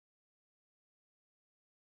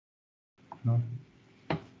No.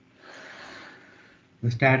 The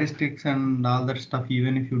statistics and all that stuff,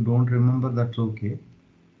 even if you don't remember, that's okay.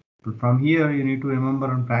 But from here, you need to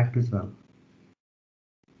remember and practice well.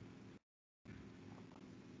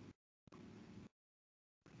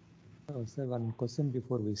 Sir, one question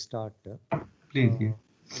before we start. Please.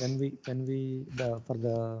 For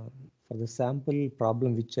the sample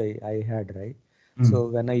problem which I had, right? So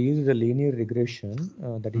when I use the linear regression,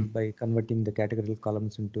 that is by converting the categorical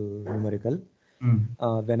columns into numerical.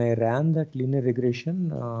 When I ran that linear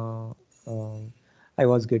regression, I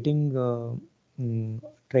was getting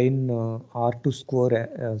train R2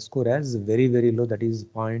 score as very low, that is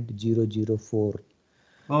 0.004.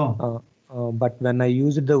 But when I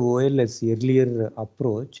used the OLS earlier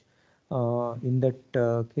approach, in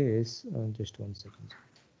that case, just 1 second.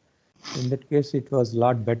 In that case, it was a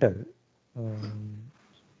lot better.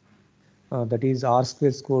 That is, R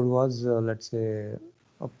square score was, let's say,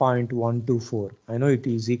 0.124. I know it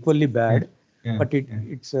is equally bad, but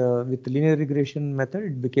it's with linear regression method,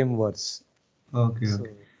 it became worse. Okay.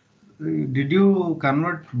 Did you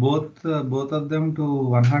convert both of them to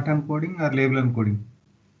one-hot encoding or label encoding?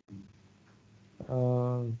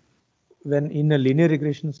 When in a linear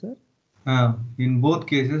regression, sir? In both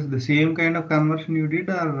cases, the same kind of conversion you did,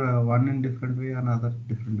 or one in different way, another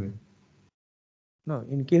different way? No,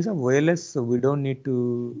 in case of OLS, we don't need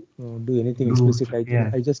to do anything explicit.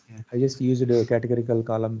 I just used a categorical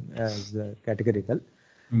column as categorical.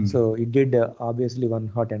 So it did obviously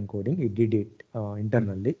one-hot encoding. It did it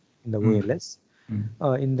internally in the OLS.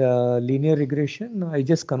 In the linear regression, I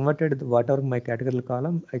just converted whatever my categorical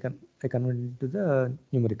column, I converted to the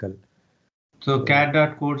numerical. So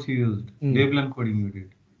cat.codes you used, label encoding you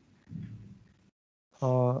did.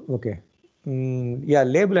 Okay. Yeah,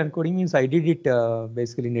 label encoding means I did it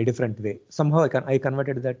basically in a different way. Somehow I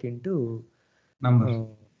converted that into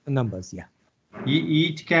numbers. Yeah.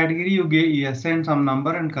 Each category you assign some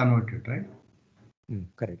number and convert it, right?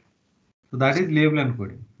 Correct. So that is label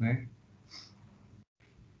encoding, right?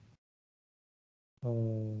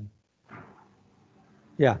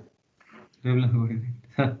 Yeah. Label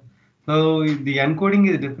encoding. So the encoding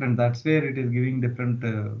is different. That's where it is giving different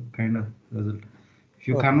kind of result. If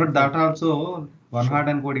you convert that also one-hot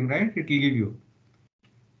encoding, right? It will give you.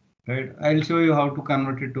 Right. I'll show you how to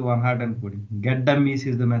convert it to one-hot encoding. Get dummies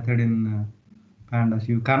is the method in pandas.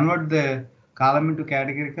 You convert the column into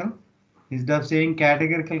categorical. Instead of saying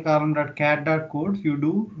categorical column dot cat dot codes, you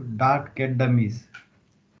do dot get dummies.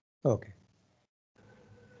 Okay.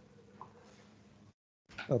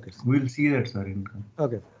 Okay. We'll see that, sir. Income.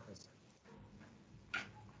 Okay.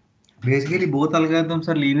 Basically, both algorithms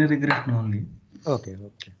are linear regression only. Okay.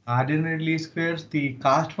 Ordinary least squares, the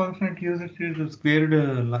cost function it uses is squared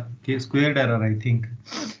error, I think.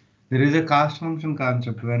 There is a cost function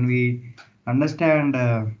concept when we understand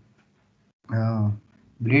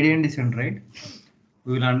gradient descent, right?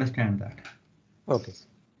 We will understand that. Okay.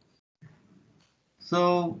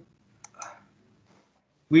 So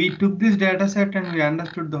we took this data set and we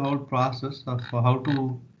understood the whole process of how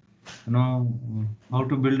to, how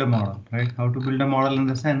to build a model, right? How to build a model in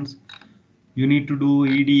the sense you need to do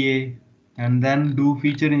EDA and then do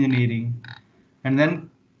feature engineering and then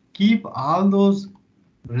keep all those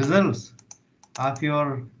results of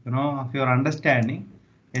your, of your understanding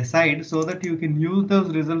aside so that you can use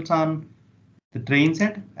those results on the train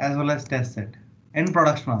set as well as test set and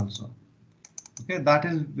production also. Okay, that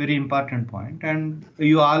is very important point, and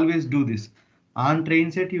you always do this on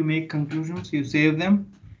train set. You make conclusions, you save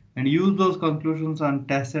them, and use those conclusions on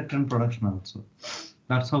test set and production also.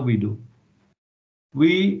 That's how we do.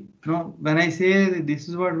 We when I say this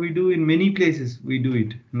is what we do in many places, we do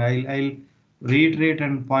it, and I'll reiterate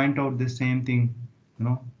and point out the same thing,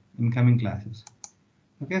 in coming classes.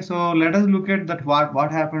 Okay, so let us look at that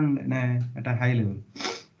what happened at a high level.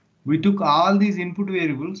 We took all these input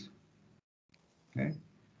variables, okay,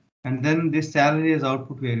 and then this salary is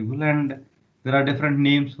output variable, and there are different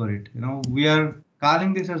names for it. We are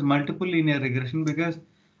calling this as multiple linear regression because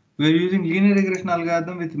we are using linear regression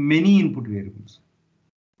algorithm with many input variables.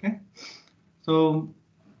 Okay, so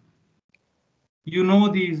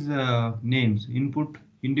these names: input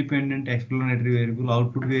independent explanatory variable,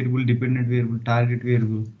 output variable dependent variable, target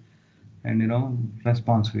variable, and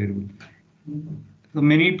response variable. So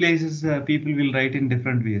many places people will write in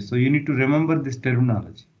different ways, so you need to remember this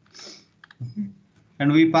terminology. Okay.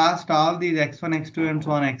 And we passed all these x1, x2, and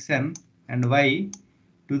so on, xn and y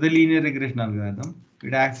to the linear regression algorithm.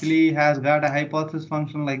 It actually has got a hypothesis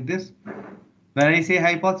function like this. When I say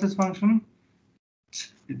hypothesis function,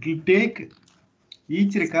 it will take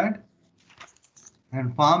each record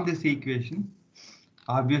and form this equation.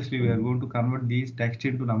 obviously we are going to convert these text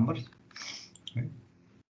into numbers, right?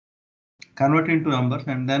 Convert into numbers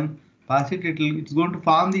and then pass it. It's going to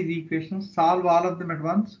form these equations, solve all of them at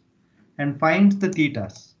once, and find the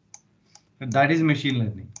thetas. That is machine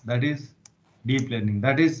learning. That is deep learning.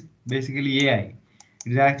 That is basically AI.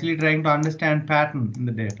 It is actually trying to understand pattern in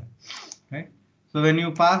the data, right? So when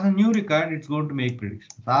you pass a new record, it's going to make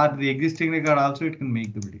predictions. Or the existing record also, it can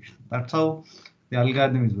make the prediction. That's how the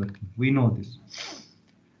algorithm is working. We know this.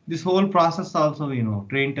 This whole process also, we know,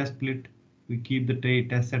 train test split. We keep the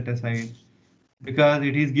test set aside because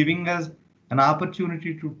it is giving us an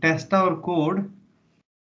opportunity to test our code,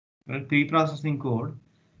 pre-processing code,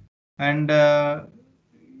 and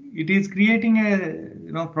it is creating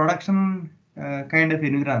a production kind of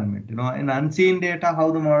environment. In unseen data,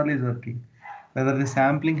 how the model is working, whether the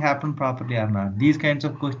sampling happened properly or not. These kinds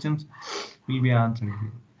of questions will be answered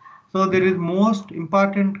here. So there is most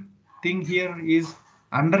important thing here is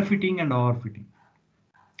underfitting and overfitting.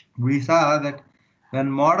 We saw that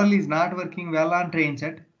when model is not working well on train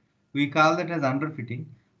set, we call that as underfitting.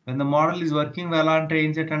 When the model is working well on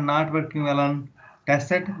train set and not working well on test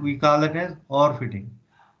set, we call that as overfitting.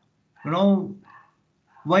 You know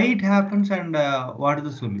why it happens and what is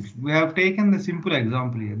the solution. We have taken the simple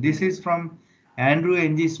example here. This is from Andrew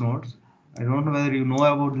Ng's notes. I don't know whether you know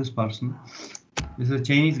about this person. This is a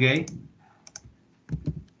Chinese guy.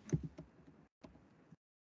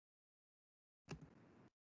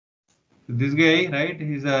 This guy, right?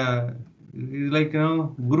 He's like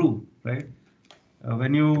guru, right?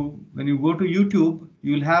 When you go to YouTube,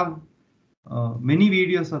 you'll have many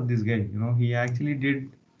videos of this guy. He actually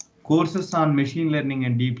did courses on machine learning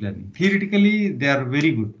and deep learning. Theoretically, they are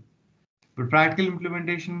very good, but practical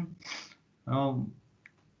implementation,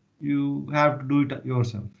 you have to do it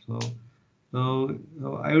yourself. So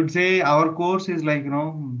I would say our course is like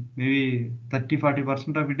maybe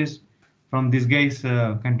 30-40% of it is from this guy's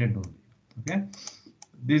content only. Okay,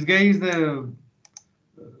 this guy is a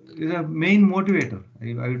main motivator.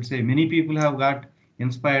 I would say many people have got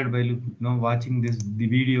inspired by watching the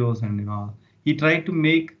videos, and he tried to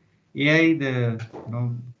make AI the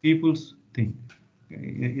people's thing,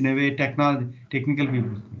 in a way technical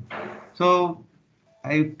people's thing. So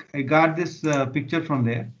I got this picture from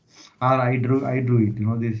there, or I drew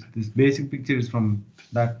it. This basic picture is from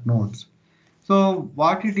that notes. So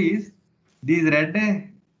what it is, these red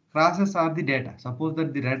crosses are the data. Suppose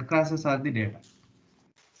that the red crosses are the data.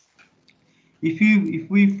 If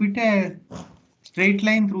we fit a straight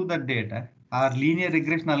line through that data, or linear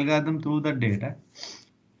regression algorithm through that data,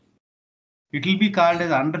 it will be called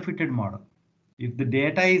as underfitted model. If the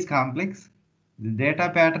data is complex, the data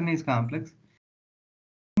pattern is complex,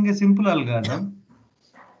 a simple algorithm,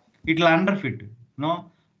 it will underfit.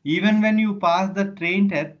 No, even when you pass the train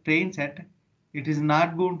set, it is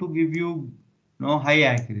not going to give you no high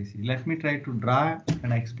accuracy. Let me try to draw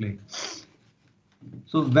and explain.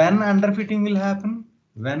 So when underfitting will happen,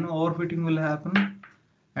 when overfitting will happen,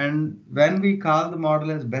 and when we call the model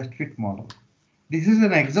as best fit model. This is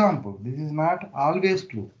an example. This is not always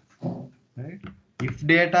true, right? If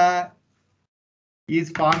data is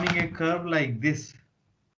forming a curve like this,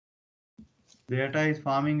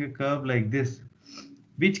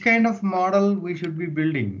 which kind of model we should be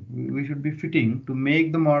building? We should be fitting to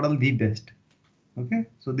make the model the best. Okay,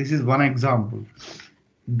 so this is one example.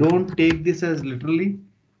 Don't take this as literally.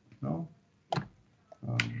 No.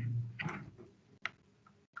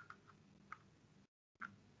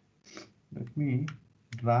 Let me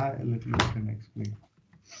draw a little bit and explain.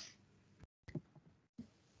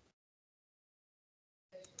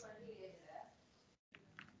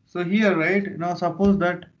 So here, right, suppose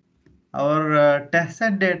that our test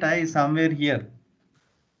set data is somewhere here.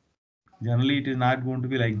 Generally, it is not going to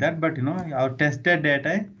be like that, but our test set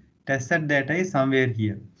data is somewhere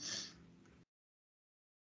here.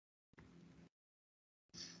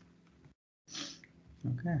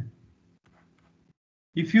 Okay.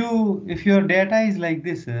 If your data is like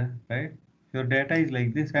this, right? Your data is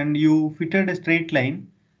like this, and you fitted a straight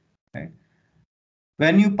line, right?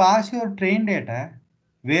 When you pass your train data,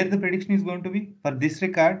 where the prediction is going to be for this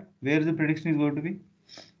record, where the prediction is going to be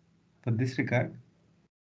for this record,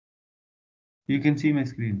 you can see my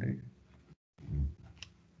screen, right?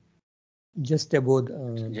 Just above that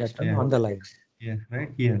on the line. Yeah,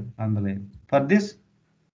 right here on the line. For this,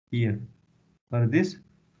 here. For this,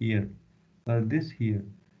 here. For this, here.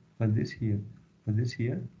 For this, here. For this,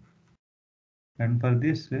 here. And for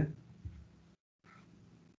this, for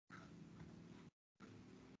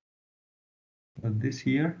this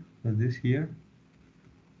here. For this here.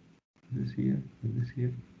 This here. For this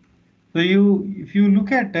here. So if you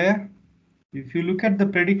look at If you look at the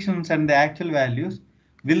predictions and the actual values,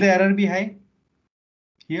 will the error be high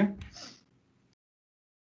here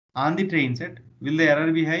on the train set? Will the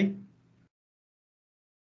error be high?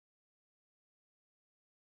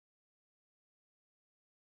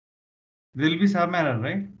 There will be some error,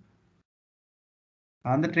 right?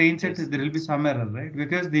 On the train set, Yes. there will be some error, right?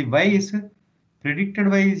 Because the y is predicted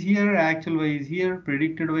y is here, actual y is here,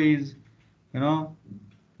 predicted y is, you know,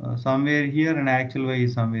 somewhere here, and actual y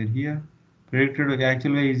is somewhere here. Predicted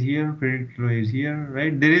actual y is here, predicted y is here,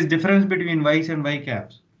 right? There is difference between y's and y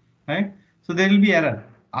caps, right? So there will be error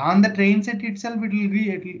on the train set itself. It will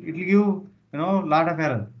give, lot of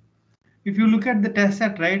error. If you look at the test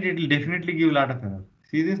set, right, it will definitely give a lot of error.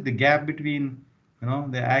 See this, the gap between,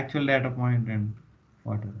 the actual data point and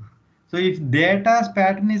whatever. So if data's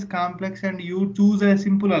pattern is complex and you choose a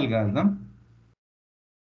simple algorithm,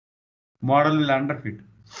 model will underfit.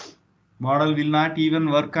 Model will not even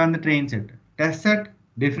work on the train set. Test set,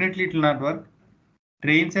 definitely it will not work.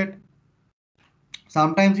 Train set,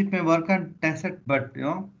 sometimes it may work on test set, but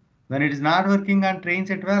when it is not working on train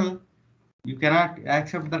set well, you cannot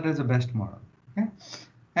accept that as a best model. Okay?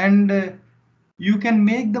 And you can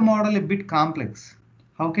make the model a bit complex.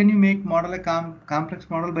 How can you make model a complex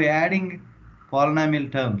model? By adding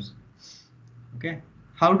polynomial terms. Okay.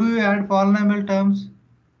 How do you add polynomial terms?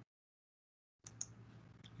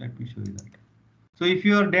 Let me show you that. So if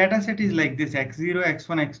your data set is like this, x0,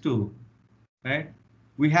 x1, x2, right?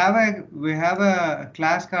 We have a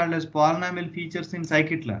class called as polynomial features in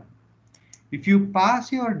scikit-learn. If you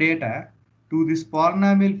pass your data to this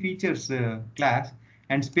polynomial features class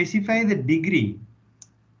and specify the degree,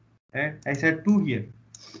 right? I said 2 here.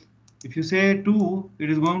 If you say 2, it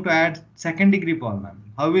is going to add second degree polynomial.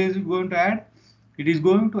 How is it going to add? It is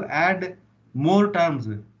going to add more terms,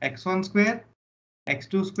 x1 square,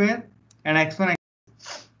 x2 square, and x1.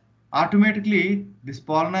 Automatically, this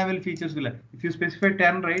polynomial features will, if you specify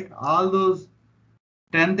 10, right, all those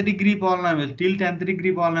 10th degree polynomial till 10th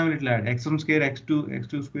degree polynomial it will add x1 square,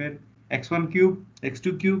 x2 square, x1 cube,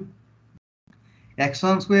 x2 cube,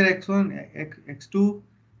 x1 square, x2,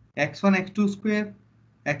 x1, x2 square,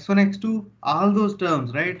 x1, x2, all those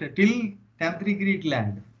terms, right? Till 10th degree it will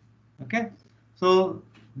add. Okay. So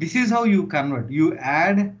this is how you convert. You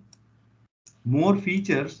add more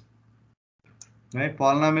features, right?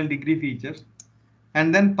 Polynomial degree features,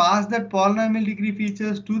 and then pass that polynomial degree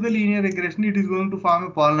features to the linear regression. It is going to form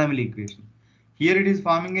a polynomial equation. Here it is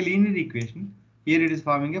forming a linear equation. Here it is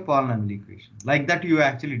forming a polynomial equation. Like that you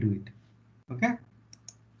actually do it. Okay.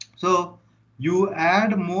 So you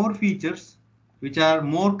add more features which are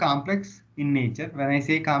more complex in nature. When I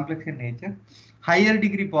say complex in nature, higher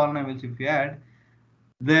degree polynomials if you add,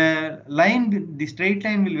 the straight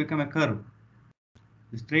line will become a curve.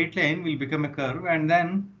 The straight line will become a curve, and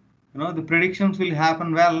then the predictions will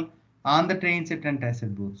happen well on the train set and test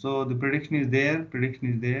set both. So the prediction is there,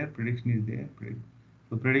 prediction is there, prediction is there.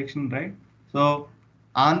 So prediction, right? So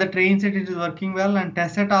on the train set it is working well, and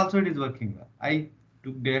test set also it is working well. I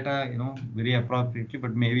took data very appropriately,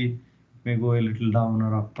 but maybe it may go a little down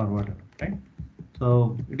or up or whatever, right?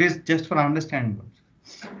 So it is just for understanding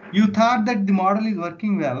purposes. You thought that the model is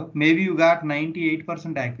working well, maybe you got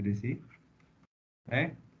 98% accuracy,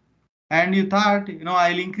 right? And you thought,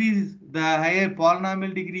 I'll increase the higher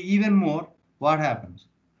polynomial degree even more. What happens,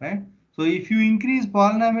 right? So if you increase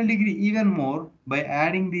polynomial degree even more by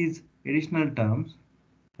adding these additional terms,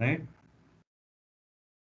 right,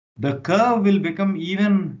 the curve will become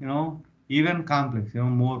even complex,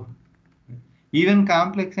 more even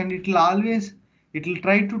complex, and it will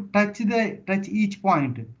try to touch each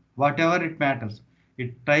point, whatever it matters.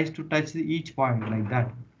 It tries to touch each point like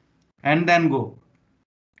that, and then go.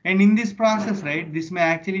 And in this process, right, this may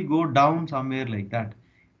actually go down somewhere like that.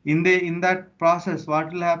 In that process,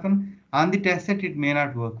 what will happen on the test set? It may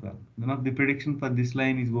not work well. The prediction for this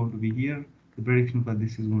line is going to be here. The prediction for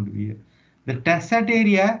this is going to be here. The test set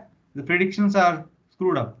area, the predictions are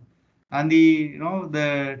screwed up. On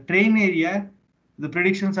the train area, the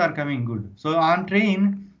predictions are coming good. So on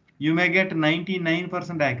train, you may get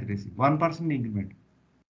 99% accuracy, 1% increment.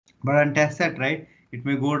 But on test set, right, it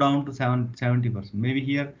may go down to 70%. Maybe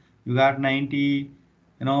here you got 7.5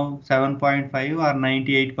 or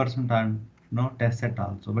 98% on test set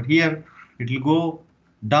also. But here it will go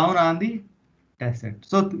down on the test set.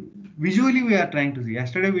 So visually we are trying to see.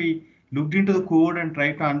 Yesterday we looked into the code and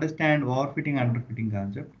tried to understand overfitting underfitting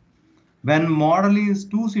concept. When model is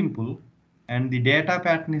too simple and the data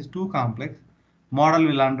pattern is too complex, model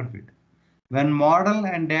will underfit. When model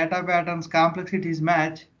and data patterns complexities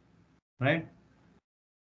match, right?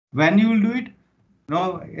 When you will do it,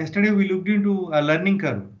 yesterday we looked into a learning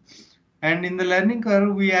curve. And in the learning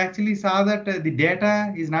curve, we actually saw that the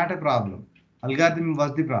data is not a problem. Algorithm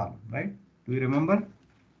was the problem, right? Do you remember?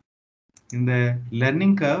 In the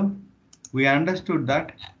learning curve, we understood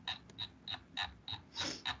that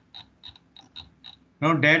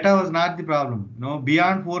no, data was not the problem. No,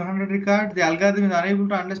 beyond 400 records, the algorithm is unable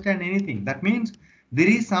to understand anything. That means there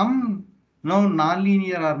is some no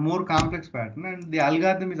non-linear or more complex pattern, and the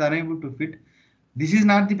algorithm is unable to fit. This is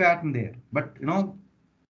not the pattern there, but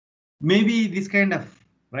maybe this kind of,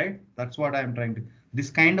 right? That's what I'm trying to. This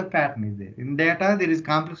kind of pattern is there in data. There is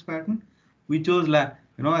complex pattern. We chose a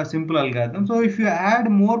simple algorithm. So if you add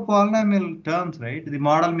more polynomial terms, right, the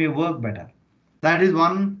model may work better. That is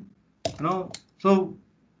one. So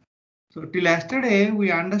till yesterday,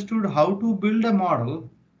 we understood how to build a model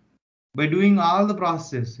by doing all the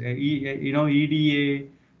processes, EDA,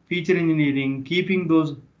 feature engineering, keeping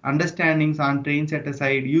those understandings on train set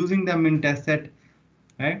aside, using them in test set,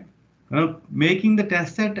 right? Making the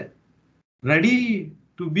test set ready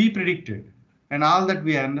to be predicted, and all that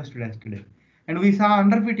we understood yesterday. And we saw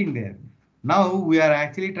underfitting there. Now we are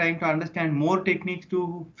actually trying to understand more techniques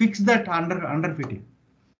to fix that underfitting.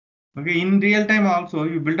 Okay, in real time also,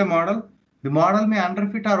 you build a model, the model may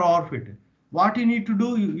underfit or overfit. What you need to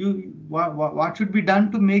do, what should be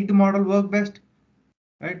done to make the model work best,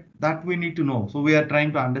 right? That we need to know. So we are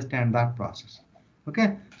trying to understand that process.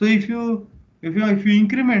 Okay, so if you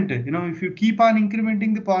increment, if you keep on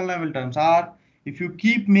incrementing the polynomial terms, or if you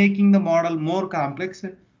keep making the model more complex,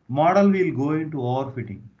 model will go into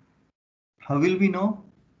overfitting. How will we know?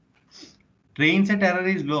 Train set error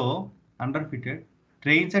is low, underfitted.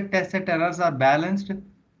 Train set test set errors are balanced.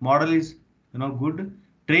 Model is good.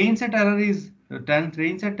 Train set error is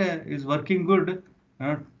train set is working good.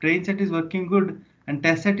 Train set is working good, and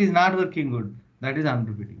test set is not working good. That is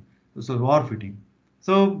underfitting. So overfitting.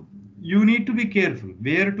 So you need to be careful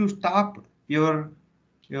where to stop your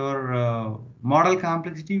model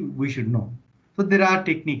complexity. We should know. So there are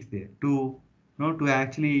techniques there to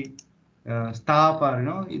actually stop,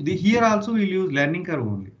 or here also we'll use learning curve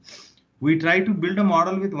only. We try to build a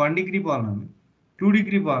model with 1 degree polynomial, 2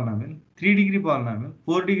 degree polynomial, 3 degree polynomial,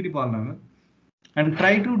 4 degree polynomial, and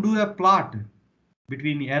try to do a plot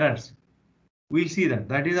between errors. We'll see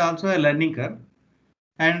that is also a learning curve.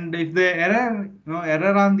 And if the error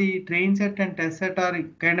on the train set and test set are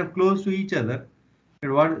kind of close to each other,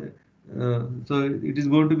 what so it is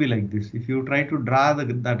going to be like this. If you try to draw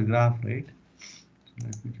that graph, right?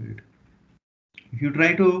 Let me show it. If you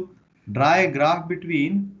try to draw a graph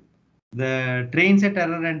between the train set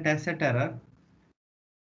error and test set error,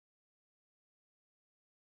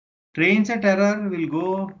 train set error will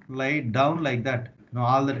go down like that.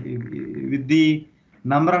 All that with the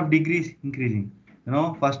number of degrees increasing.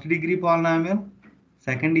 First degree polynomial,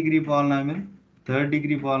 second degree polynomial, third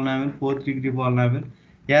degree polynomial, fourth degree polynomial.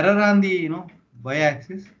 Error on the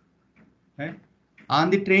y-axis, right? On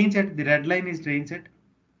the train set, the red line is train set.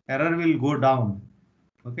 Error will go down.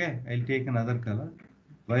 Okay, I'll take another color,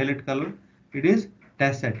 violet color. It is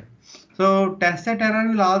test set. So test set error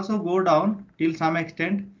will also go down till some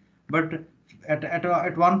extent, but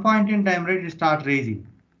at one point in time, right, it starts raising.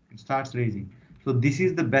 It starts raising. So this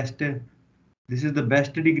is the best. This is the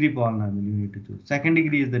best degree polynomial you need to choose. Second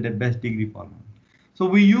degree is the best degree polynomial. So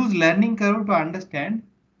we use learning curve to understand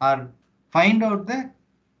or find out the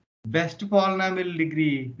best polynomial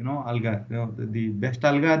degree, algorithm, the best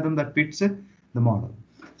algorithm that fits the model.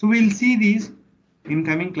 So we'll see these in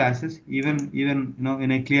coming classes, even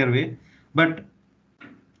in a clear way. But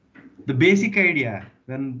the basic idea,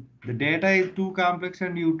 when the data is too complex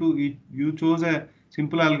and you chose a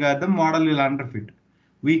simple algorithm, model will underfit.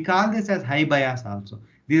 We call this as high bias also.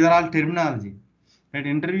 These are all terminology. At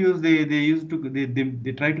interviews, they used to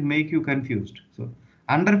they try to make you confused. So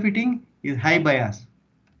underfitting is high bias.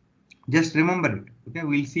 Just remember it. Okay,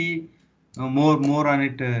 we'll see more on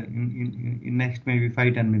it in next maybe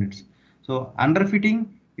 5-10 minutes. So underfitting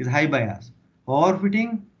is high bias.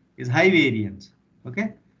 Overfitting is high variance.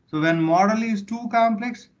 Okay. So when model is too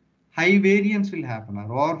complex, high variance will happen or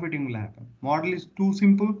overfitting will happen. Model is too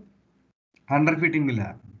simple, underfitting will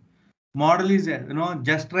happen. Model is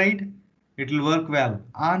just right, it will work well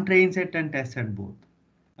on train set and test set both.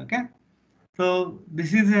 Okay. So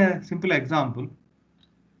this is a simple example.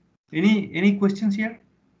 Any questions here?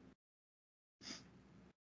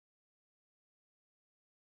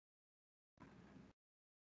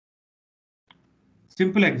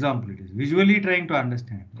 Simple example it is. Visually trying to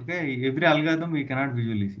understand. Okay, every algorithm we cannot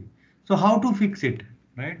visually see. So how to fix it,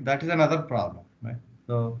 right? That is another problem, right?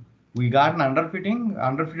 So we got an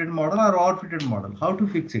underfitted model or overfitted model. How to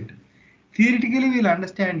fix it? Theoretically, we'll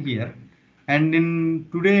understand here. And in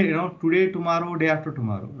today, today, tomorrow, day after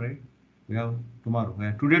tomorrow, right? We have tomorrow.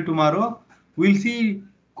 Yeah, today, tomorrow, we'll see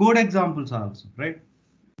code examples also, right?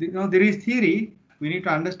 There is theory. We need to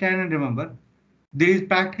understand and remember. There is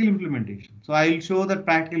practical implementation. So I will show that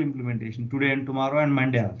practical implementation today and tomorrow and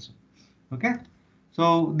Monday also. Okay.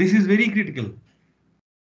 So this is very critical.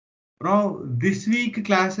 Now, this week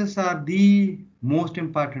classes are the most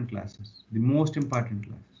important classes. The most important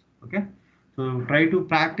classes. Okay. So try to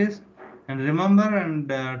practice and remember and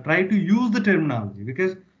try to use the terminology,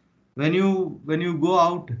 because when you go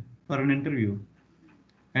out for an interview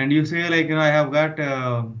and you say like, I have got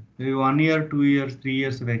maybe 1 year, 2 years, 3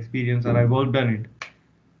 years of experience, or I worked on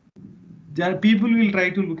it, people will try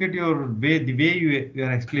to look at your way, the way you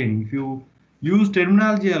are explaining. If you use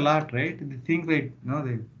terminology a lot, right, they think like,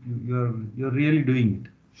 you're really doing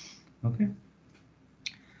it. Okay.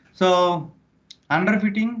 So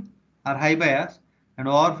underfitting or high bias and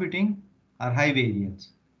overfitting or high variance.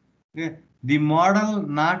 Okay. The model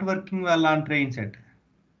not working well on train set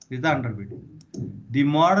is the underfitting. The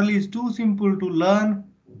model is too simple to learn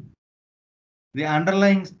the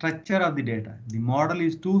underlying structure of the data. The model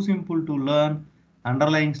is too simple to learn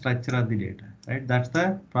underlying structure of the data, right? That's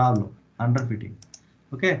the problem, underfitting.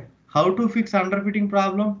 Okay, how to fix underfitting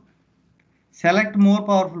problem? Select more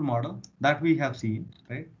powerful model that we have seen,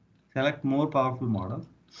 right? Select more powerful model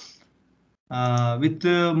with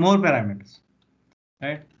more parameters,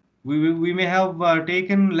 right? We may have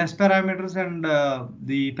taken less parameters, and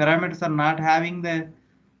the parameters are not having the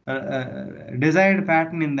desired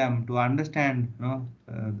pattern in them to understand,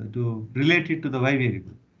 to relate it to the y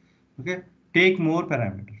variable. Okay, take more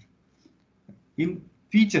parameters. In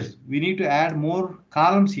features, we need to add more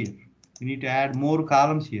columns here. We need to add more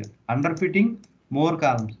columns here. Underfitting, more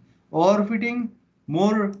columns. Overfitting,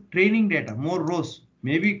 more training data, more rows.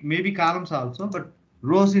 Maybe columns also, but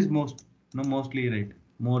rows is mostly right.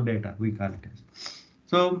 More data we call it as.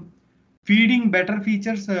 So feeding better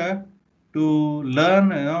features to learn,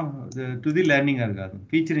 to the learning algorithm.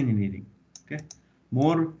 Feature engineering. Okay,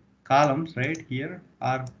 more columns right here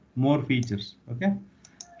are more features. Okay.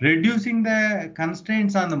 Reducing the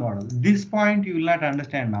constraints on the model. This point you will not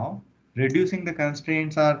understand now. Reducing the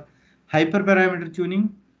constraints or hyperparameter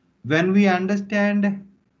tuning. When we understand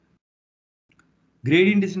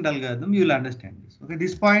gradient descent algorithm, you will understand this. Okay,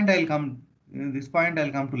 this point I'll come. This point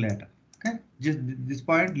I'll come to later. Okay, just this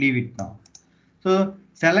point, leave it now. So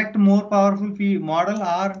select more powerful model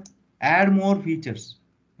or add more features.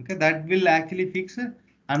 Okay, that will actually fix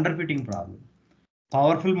underfitting problem.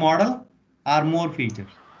 Powerful model or more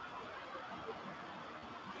features.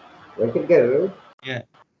 Venkata, Yeah.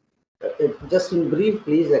 just in brief,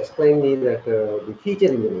 please explain me that the feature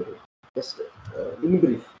engineering. Just in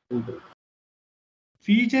brief.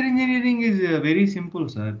 Feature engineering is very simple,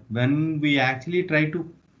 sir. When we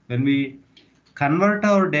convert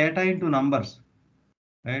our data into numbers,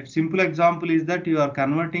 right? Simple example is that you are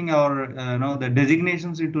converting our, the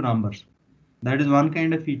designations into numbers. That is one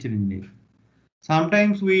kind of feature engineering.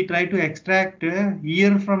 Sometimes we try to extract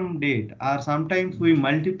year from date, or sometimes we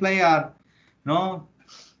multiply our,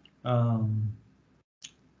 um,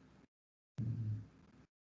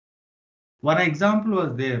 one example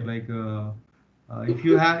was there, like if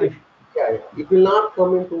you have, Yeah, it will not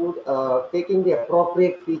come into taking the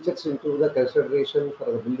appropriate features into the consideration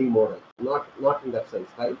for the building model. Not in that sense,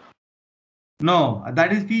 right? no,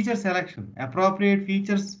 that is feature selection. Appropriate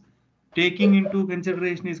features taking into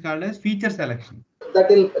consideration is called as feature selection.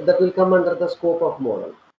 That will come under the scope of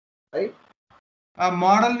model, right? A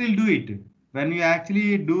model will do it. When you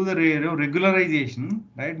actually do the regularization,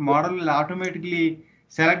 right? Model will automatically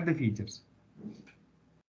select the features.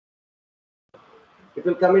 It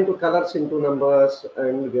will come into colors into numbers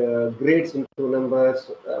and grades into numbers,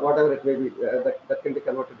 whatever it may be, that can be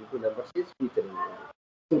converted into numbers is feature engineering.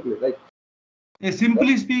 Simply, right?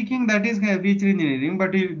 Simply speaking, that is feature engineering,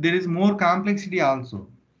 but there is more complexity also.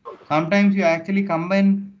 Sometimes you actually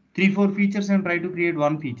combine 3-4 features and try to create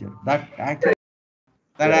one feature. That actually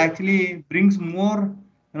brings more,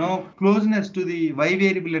 closeness to the y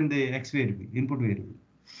variable and the x variable, input variable.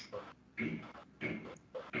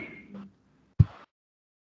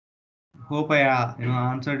 Hope I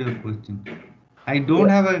answered your question. I don't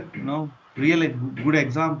have a real good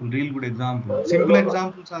example, Simple No,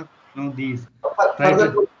 examples are these. Try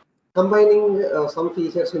further to. combining some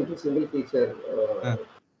features into single feature. Uh,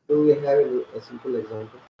 Do we have a simple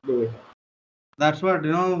example? Do we have? that's what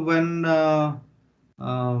when um,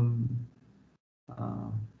 uh,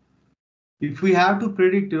 if we have to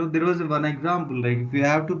predict, there was one example, like if you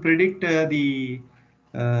have to predict the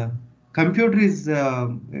uh, computer is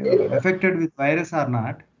Any, affected with virus or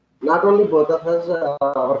not. not only both of us,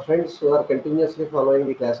 our friends who are continuously following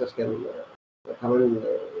the classes can come and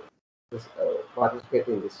participate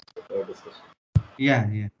in this discussion. Yeah,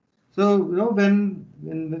 yeah. So when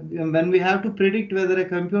we have to predict whether a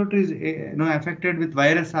computer is affected with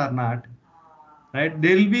virus or not, right?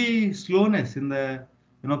 There will be slowness in the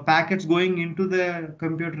packets going into the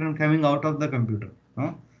computer and coming out of the computer.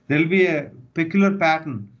 There will be a peculiar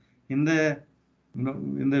pattern in the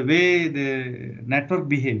in the way the network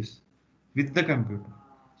behaves with the computer.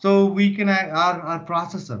 So we can our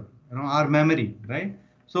processor, our memory, right?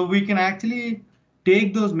 So we can actually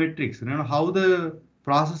take those metrics, how the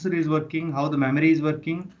processor is working, how the memory is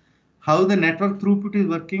working, how the network throughput is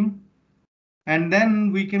working, and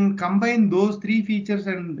then we can combine those three features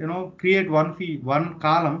and create one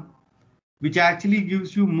column which actually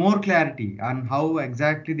gives you more clarity on how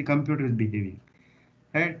exactly the computer is behaving,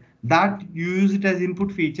 right? That you use it as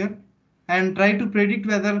input feature and try to predict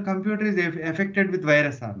whether computer is affected with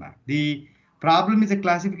virus or not. The problem is a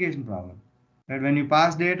classification problem, right? When you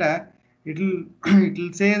pass data, it'll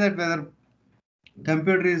it'll say that whether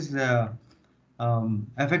computer is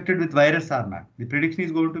affected with virus or not. The prediction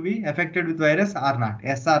is going to be affected with virus or not,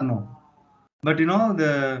 yes or no. But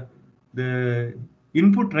the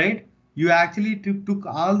input, right? You actually took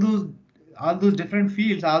all those different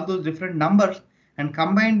fields, all those different numbers, and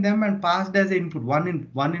combined them and passed as input, one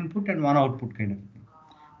input and one output kind of thing.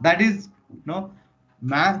 That is,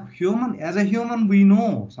 human, as a human we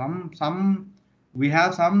know some we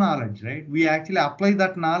have some knowledge, right? We actually apply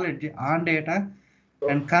that knowledge on data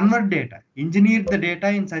and convert data, engineer the data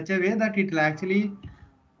in such a way that it will actually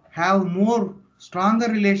have more stronger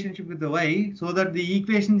relationship with the y, so that the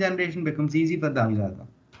equation generation becomes easy for the algorithm.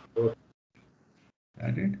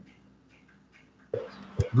 Got it?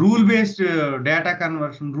 Rule based data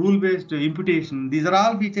conversion, rule based imputation, these are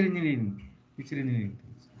all feature engineering things.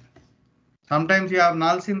 Sometimes you have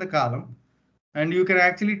nulls in the column and you can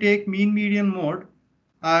actually take mean median mode,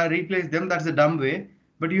 replace them. That's a dumb way,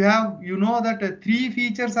 but you know that three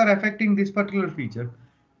features are affecting this particular feature.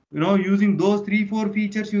 Using those 3-4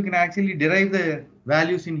 features, you can actually derive the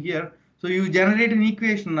values in here. So you generate an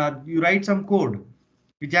equation or you write some code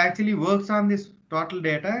which actually works on this total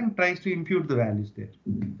data and tries to impute the values there.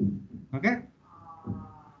 Okay.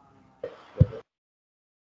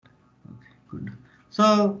 Good.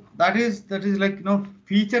 So that is like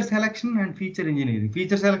feature selection and feature engineering.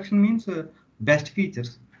 Feature selection means best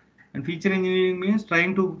features, and feature engineering means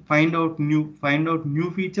trying to find out new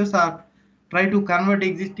features, or try to convert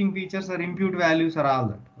existing features or impute values or all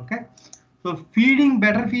that. Okay. So feeding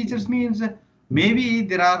better features means maybe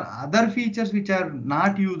there are other features which are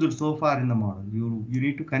not used so far in the model. You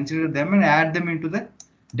need to consider them and add them into the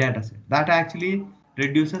data set. That actually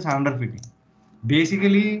reduces underfitting.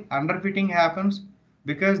 Basically, underfitting happens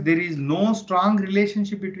because there is no strong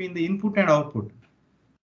relationship between the input and output,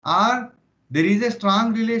 or there is a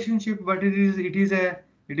strong relationship, but it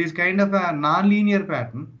is kind of a non-linear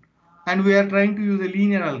pattern, and we are trying to use a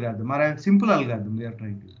linear algorithm or a simple algorithm. We are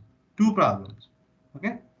trying to use two problems.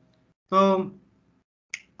 Okay, so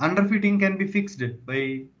underfitting can be fixed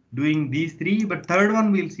by doing these three, but third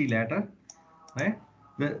one we'll see later, right?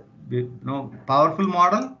 Powerful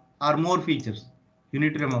model or more features. You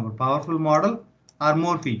need to remember, powerful model or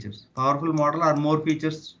more features. Powerful model or more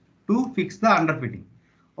features to fix the underfitting.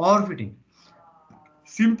 Overfitting.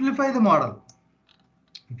 Simplify the model.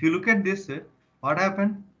 If you look at this, what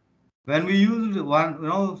happened when we used one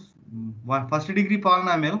first degree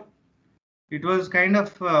polynomial? It was kind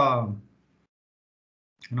of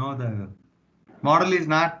the model is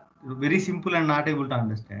not very simple and not able to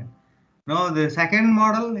understand. Now the second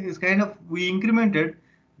model is kind of, we incremented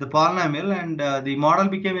the polynomial and the model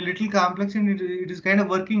became a little complex, and it is kind of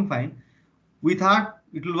working fine. We thought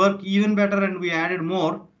it will work even better and we added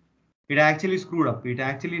more. It actually screwed up. It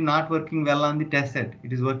actually not working well on the test set.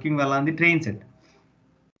 It is working well on the train set,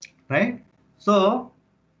 right? So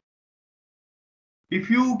if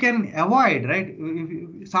you can avoid, right,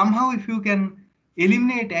 if you can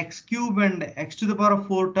eliminate x cube and x to the power of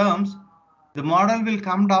 4 terms, the model will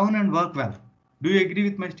come down and work well. Do you agree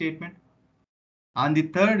with my statement? On the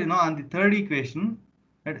third equation,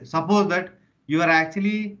 right, suppose that you are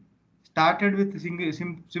actually started with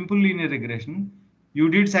simple linear regression. You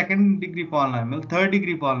did second degree polynomial, third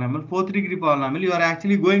degree polynomial, fourth degree polynomial. You are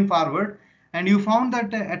actually going forward, and you found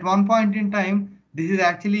that at one point in time this is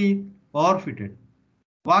actually overfitted.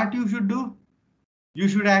 What you should do? You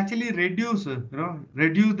should actually reduce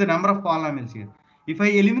the number of polynomials here. If I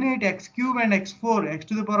eliminate x cube and x4, x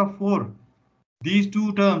to the power of 4, these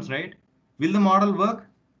two terms, right, will the model work?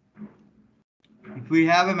 If we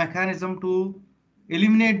have a mechanism to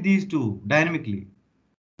eliminate these two dynamically,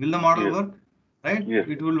 will the model Yes. work? Right? Yes.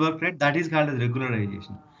 It will work, right? That is called as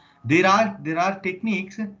regularization. There are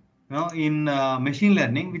techniques, in machine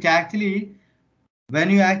learning which actually, when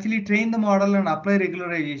you actually train the model and apply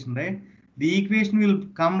regularization, right, the equation will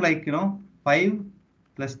come like 5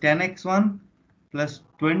 plus 10x1 plus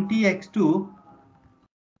 20x2,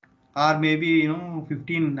 or maybe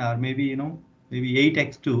 15, or maybe maybe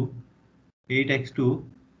 8x2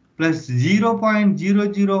 plus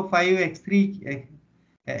 0.005 x3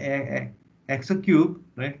 x cube,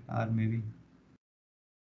 right, or maybe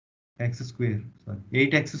x square, sorry,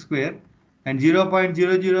 8x square, and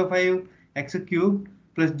 0.005 x cube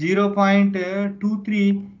plus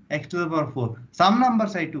 0.23 x to the power 4. Some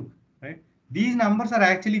numbers I took, right? These numbers are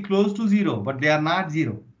actually close to 0, but they are not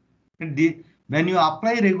 0. When you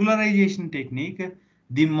apply regularization technique,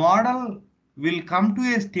 the model will come to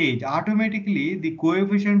a stage automatically. The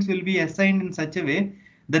coefficients will be assigned in such a way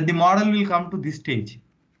that the model will come to this stage.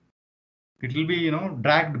 It will be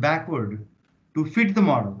dragged backward to fit the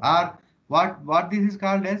model, or what this is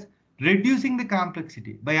called as reducing the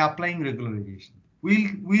complexity by applying regularization.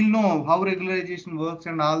 We'll know how regularization works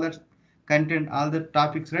and all that content, all the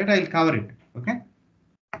topics, right? I'll cover it, okay,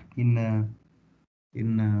 in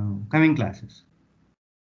coming classes.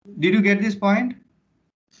 Did you get this point?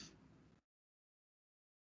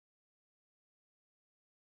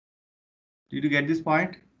 Did you get this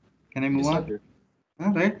point? Can I move Yes, on? sir.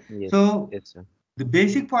 Right. Yes. So Yes, sir. the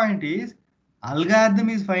basic point is algorithm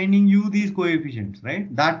is finding you these coefficients,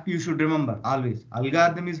 right? That you should remember always.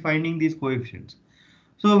 Algorithm is finding these coefficients.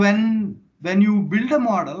 So when you build a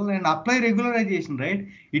model and apply regularization, right,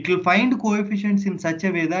 it will find coefficients in such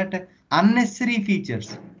a way that unnecessary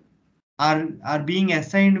features are being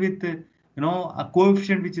assigned with a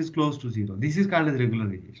coefficient which is close to 0. This is called as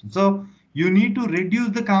regularization. So you need to reduce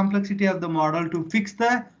the complexity of the model to fix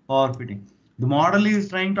the overfitting. The model is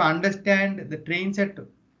trying to understand the train set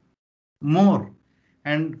more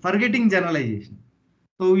and forgetting generalization.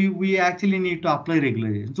 So we actually need to apply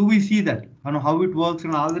regularization. So we see that how it works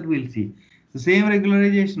and all that we'll see. The same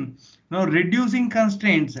regularization. Now reducing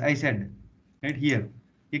constraints, I said, right here.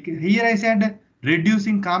 Here I said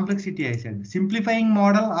reducing complexity. I said simplifying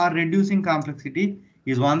model or reducing complexity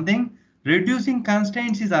is one thing. Reducing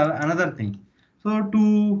constraints is another thing.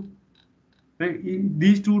 So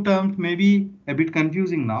these two terms may be a bit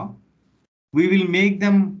confusing now. We will make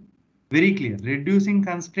them very clear. Reducing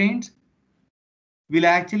constraints will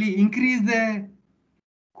actually increase the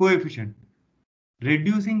coefficient.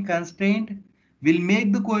 Reducing constraint will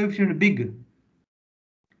make the coefficient big.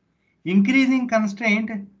 Increasing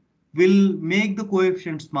constraint will make the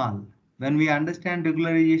coefficient small. When we understand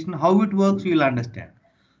regularization, how it works, we will understand.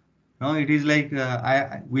 Now it is like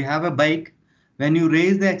we have a bike. When you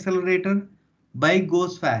raise the accelerator, bike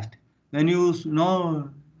goes fast. When you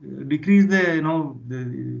decrease the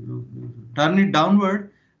turn it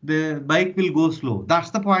downward, the bike will go slow. That's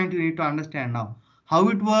the point you need to understand now. How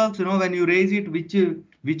it works, when you raise it, which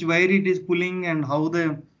wire it is pulling, and how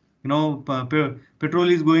the petrol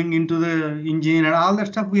is going into the engine, and all that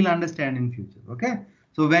stuff we'll understand in future. Okay.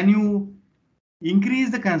 So when you increase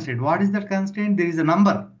the constraint, what is that constraint? There is a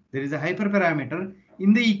number, there is a hyperparameter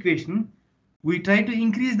in the equation. We try to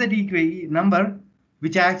increase that number,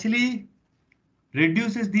 which actually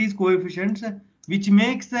reduces these coefficients, which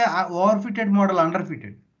makes the overfitted model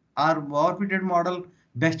underfitted or overfitted model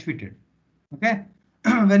best fitted. Okay.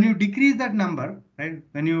 When you decrease that number, right,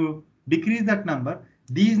 when you decrease that number,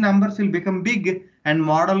 these numbers will become big and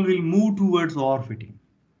model will move towards overfitting.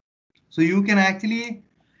 So you can actually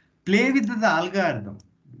play with the algorithm.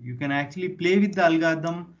 You can actually play with the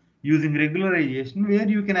algorithm using regularization, where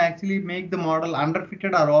you can actually make the model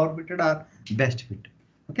underfitted or overfitted or best fit.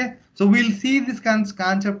 Okay, so we'll see this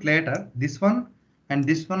concept later. This one and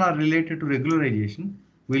this one are related to regularization.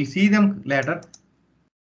 We'll see them later,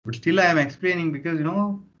 but still I am explaining because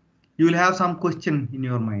you will have some question in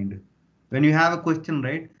your mind. When you have a question,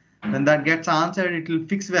 right, when that gets answered, it will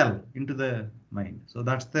fix well into the mind. So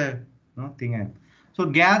that's the thing. So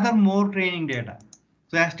gather more training data.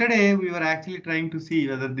 So yesterday we were actually trying to see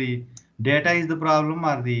whether the data is the problem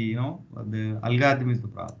or the algorithm is the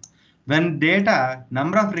problem. When data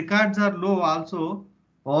number of records are low, also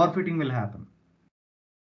overfitting will happen.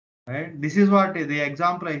 Right? This is what the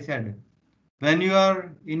example I said. When you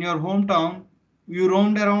are in your hometown, you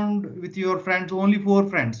roamed around with your friends, only 4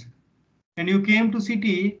 friends, and you came to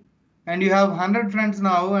city and you have 100 friends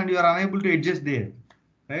now and you are unable to adjust there,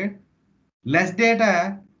 right? Less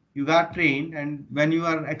data you got trained, and when you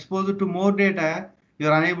are exposed to more data, you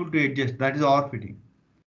are unable to adjust. That is overfitting.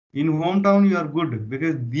 In hometown you are good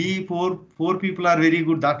because the four people are very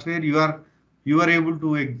good. That's where you are able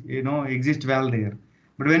to exist well there.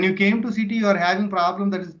 But when you came to city, you are having problem.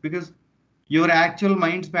 That is because your actual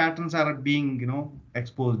mind's patterns are being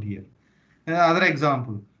exposed here. Other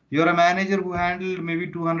example, you are a manager who handled maybe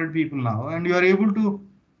 200 people now, and you are able to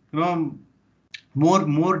know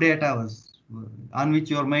more data was on which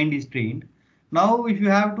your mind is trained. Now if you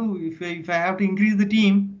have to if I have to increase the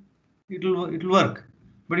team, it'll work.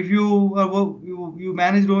 But if you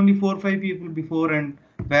managed only 4 or 5 people before, and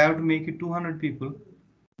if I have to make it 200 people,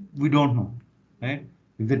 we don't know, right?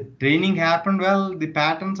 If the training happened well, the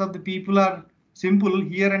patterns of the people are simple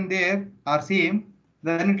here and there are same,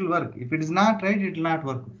 then it will work. If it is not right, it will not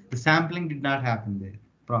work. The sampling did not happen there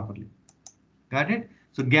properly. Got it?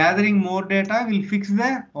 So gathering more data will fix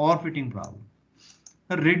the overfitting problem.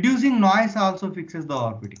 Reducing noise also fixes the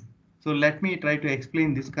overfitting. So let me try to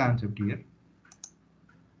explain this concept here.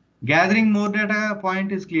 Gathering more data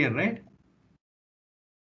point is clear, right?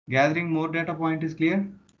 Gathering more data point is clear?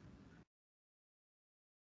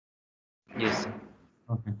 Yes, sir.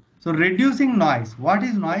 Okay. So reducing noise. What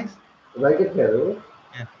is noise? Venkata,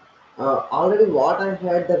 Yeah. already what I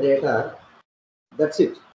had the data, that's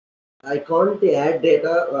it. I can't add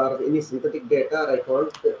data or any synthetic data, or I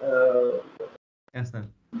can't Yes, sir.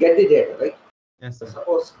 get the data, right? Yes, sir.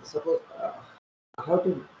 Suppose how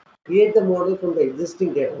to create the model from the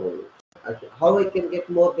existing data only. Okay. How I can get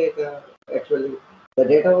more data? Actually, the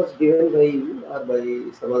data was given by you or by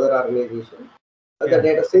some other organization. The Yeah.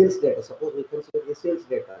 data, sales data. Suppose we consider the sales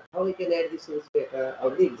data. How we can add the sales data?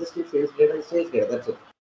 Already existing sales data and sales data. That's it.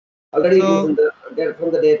 Already it is in So the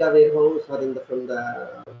from the data warehouse or in the from the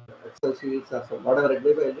Excel sheets or some whatever it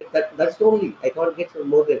may be. That's only. I can't get some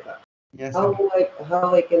more data. yes, How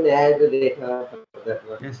sir. I can add the data for that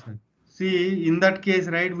one? Yes, sir. See, in that case,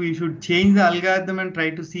 right, we should change the algorithm and try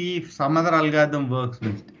to see if some other algorithm works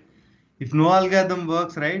best. If no algorithm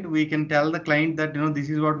works, right, we can tell the client that this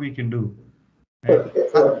is what we can do. Right?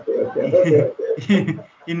 Okay, okay.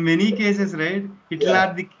 In many cases, right,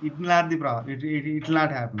 Yeah, it will not the problem. It will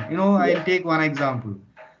not happen. I'll yeah. take one example.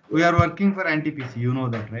 We Yeah. are working for NTPC, you know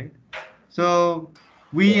that, right? So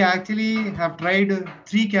we actually have tried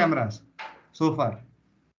 3 cameras so far,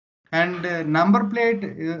 and number plate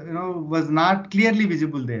was not clearly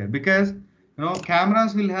visible there because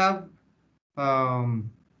cameras will have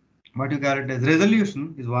um, what you call it as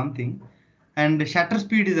resolution is one thing, and shutter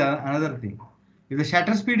speed is another thing. If the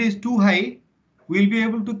shutter speed is too high, we'll be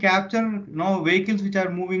able to capture vehicles which are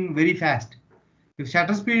moving very fast. If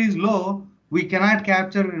shutter speed is low, we cannot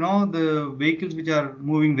capture the vehicles which are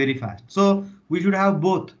moving very fast. So we should have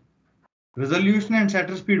both resolution and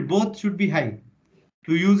shutter speed, both should be high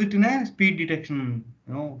to use it in a speed detection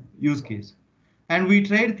use case. And we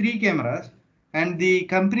tried 3 cameras, and the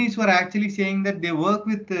companies were actually saying that they work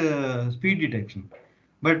with speed detection,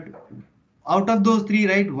 but out of those 3,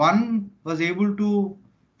 right, one was able to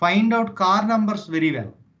find out car numbers very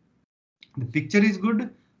well. The picture is good,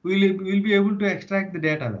 we'll be able to extract the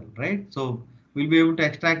data well, right? So we'll be able to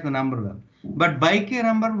extract the number well, but bike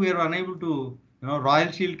number we are unable to,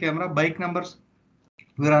 Royal Shield camera bike numbers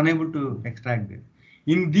we are unable to extract it.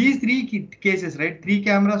 In these cases, right, 3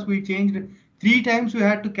 cameras we changed 3 times. We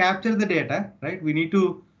had to capture the data, right?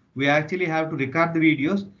 We actually have to record the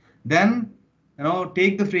videos, then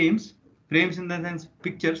take the frames in the sense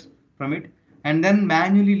pictures from it, and then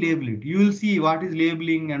manually label it. You will see what is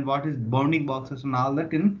labeling and what is bounding boxes and all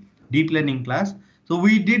that in deep learning class. So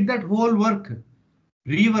we did that whole work,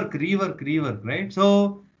 rework, right?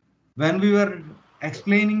 So when we were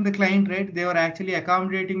explaining the client, right, they were actually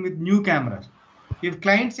accommodating with new cameras. If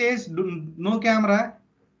client says no camera,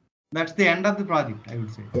 that's the end of the project, I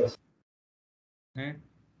would say. Yes. Right?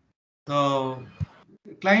 So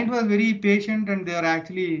client was very patient, and they are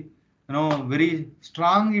actually very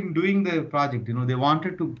strong in doing the project. They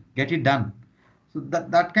wanted to get it done. So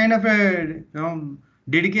that kind of a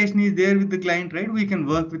dedication is there with the client, right? We can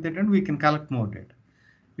work with it and we can collect more data.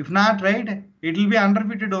 If not, right, it will be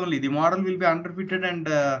underfitted only. The model will be underfitted, and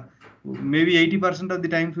maybe 80% of the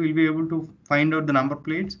times we will be able to find out the number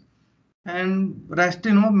plates, and rest,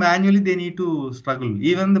 manually they need to struggle.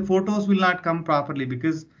 Even the photos will not come properly,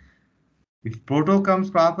 because if photo comes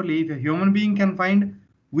properly, if a human being can find,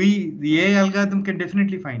 the AI algorithm can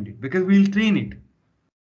definitely find it because we'll train it.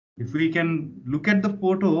 If we can look at the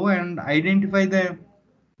photo and identify the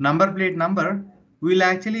number plate number, we'll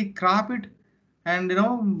actually crop it and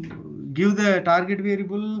give the target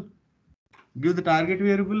variable,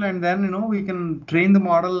 and then we can train the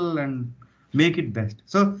model and make it best.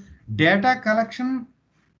 So data collection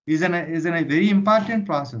is a very important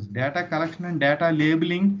process. Data collection and data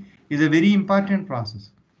labeling is a very important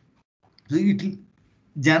process. So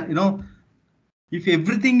if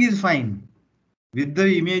everything is fine with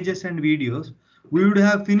the images and videos, we would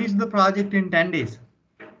have finished the project in 10 days.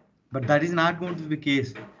 But that is not going to be the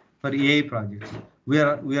case for AI projects. We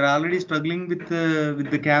are already struggling with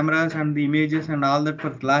the cameras and the images and all that for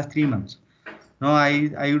the last 3 months. Now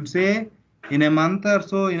I would say in a month or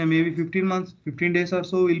so, in a maybe 15 days or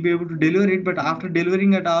so, we'll be able to deliver it. But after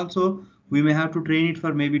delivering it also, we may have to train it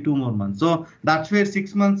for maybe 2 more months. So that's where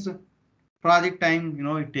 6 months project time,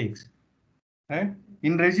 it takes. Right?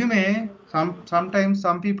 In resume, sometimes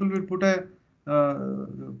some people will put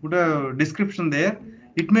a description there.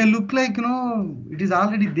 It may look like it is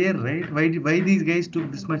already there, right? Why these guys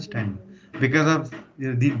took this much time? Because of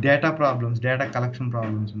the data problems, data collection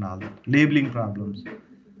problems, and all that, labeling problems.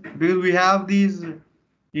 Because we have these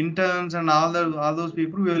interns and all those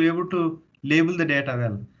people, we are able to label the data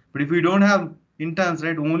well. But if we don't have interns,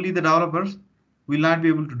 right, only the developers will not be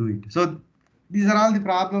able to do it. So these are all the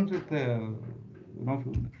problems with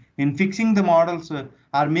in fixing the models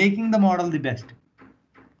or making the model the best.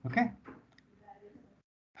 Okay.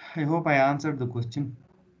 I hope I answered the question.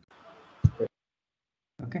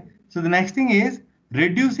 Okay. So the next thing is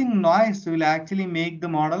reducing noise will actually make the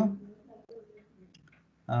model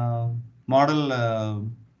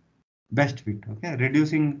best fit. Okay.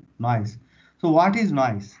 Reducing noise. So what is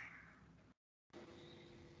noise?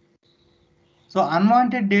 So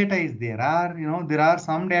unwanted data is there. There are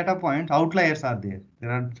some data points, outliers are there. There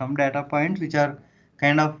are some data points which are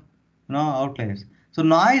kind of outliers. So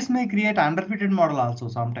noise may create underfitted model also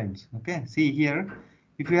sometimes. Okay, see here,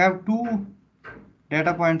 if you have 2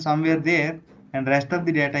 data points somewhere there and rest of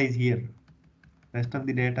the data is here, rest of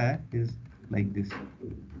the data is like this.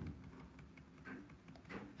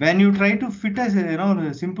 When you try to fit a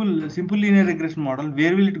simple linear regression model,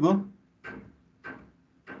 where will it go?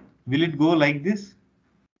 Will it go like this,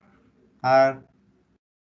 or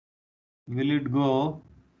will it go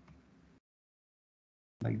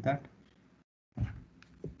like that?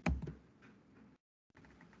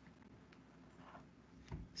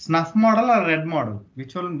 Snuff model or red model?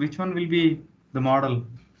 Which one will be the model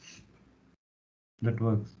that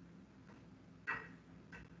works?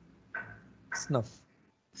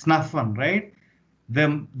 Snuff one, right?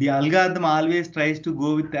 The algorithm always tries to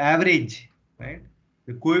go with the average, right?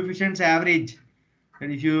 The coefficients average.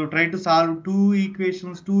 And if you try to solve two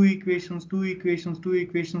equations,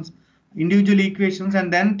 individual equations,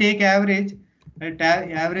 and then take average, right?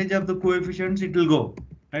 Average of the coefficients, it will go,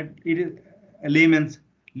 right? It is a layman's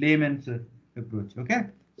approach. Okay.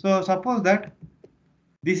 So suppose that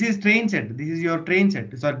this is train set. This is your train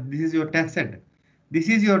set. So this is your test set. This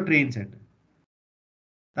is your train set.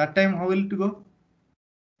 That time how will it go?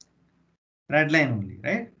 Red line only,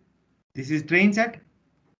 right? This is train set.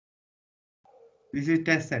 This is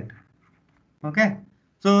test set. Okay.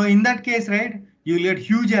 So in that case, right, you will get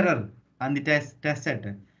huge error on the test set.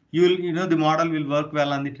 The model will work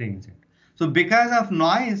well on the train set. So because of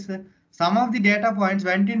noise, some of the data points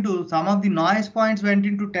some of the noise points went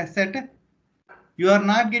into test set. You are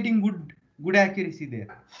not getting good accuracy there.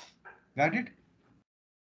 Got it?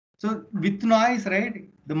 So with noise, right,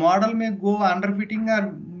 the model may go underfitting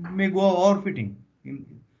or may go overfitting.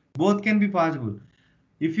 Both can be possible.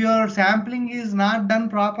 If your sampling is not done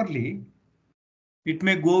properly, it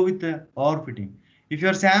may go with overfitting. If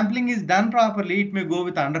your sampling is done properly, it may go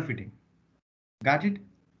with underfitting. Got it?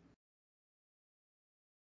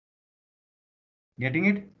 Getting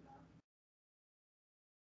it?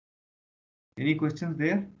 Any questions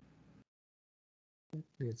there?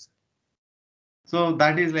 Yes. So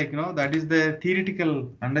that is that is the theoretical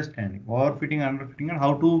understanding, overfitting, underfitting, and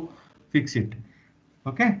how to fix it.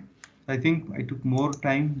 Okay. I think I took more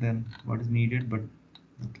time than what is needed, but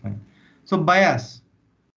that's fine. So bias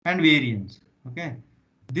and variance. Okay.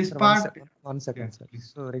 This Sir, part. one second, sir.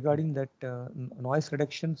 Please. So regarding that noise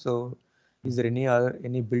reduction, so is there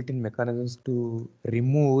any built-in mechanisms to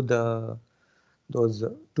remove those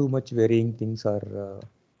too much varying things or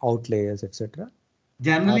outliers, etc.?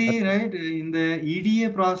 Generally, right, in the EDA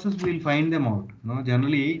process, we'll find them out.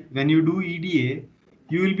 Generally, when you do EDA,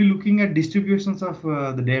 you will be looking at distributions of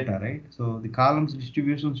the data, right? So the columns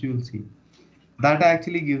distributions you will see. That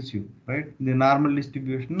actually gives you, right, the normal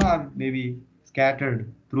distribution or maybe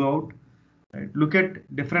scattered throughout. Right? Look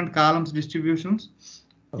at different columns distributions.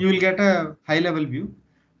 You will get a high level view.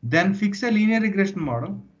 Then fix a linear regression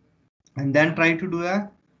model and then try to do a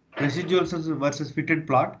residual versus fitted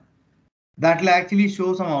plot. That will actually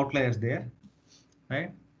show some outliers there,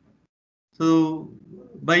 right? So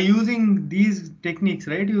by using these techniques,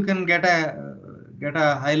 right, you can get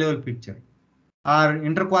a high level picture. Our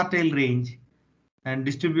interquartile range and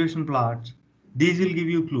distribution plots, these will give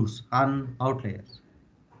you clues on outliers.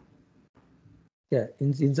 Yeah,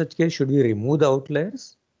 in such case, should we remove the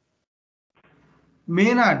outliers?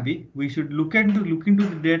 May not be. We should look into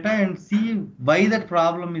the data and see why that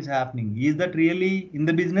problem is happening. Is that really in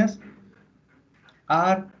the business,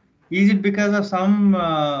 or is it because of some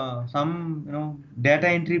data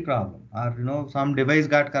entry problem, or some device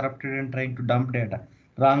got corrupted and trying to dump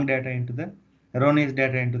wrong data into the erroneous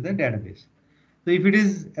data into the database. So if it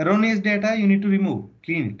is erroneous data, you need to remove,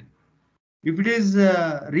 clean it. If it is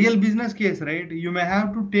real business case, right, you may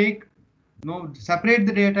have to take, separate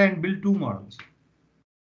the data and build two models.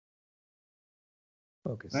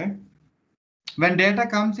 Okay. Right? When data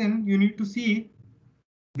comes in, you need to see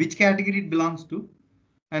which category it belongs to,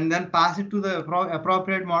 and then pass it to the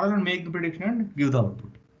appropriate model and make the prediction and give the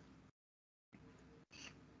output.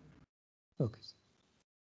 Okay.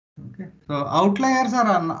 Okay. So outliers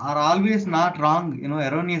are always not wrong,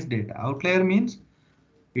 erroneous data. Outlier means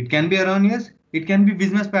it can be erroneous, it can be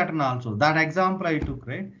business pattern also. That example I took,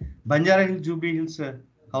 right? Banjara Hills, Jubilee Hills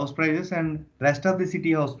house prices and rest of the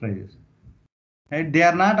city house prices. Right? They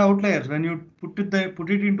are not outliers. When you put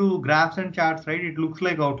it into graphs and charts, right, it looks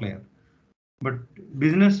like outlier. But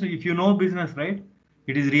business, if you know business, right,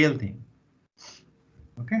 it is real thing.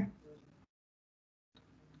 Okay.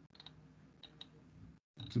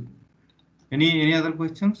 So, any other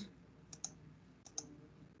questions?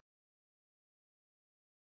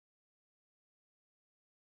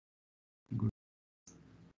 Good.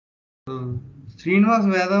 So Srinivas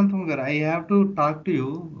Vedantam, I have to talk to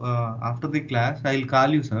you after the class. I'll call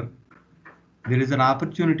you, sir. There is an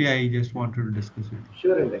opportunity I just wanted to discuss with you.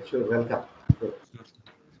 Sure, Index, sure, welcome. Sure.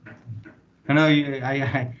 I know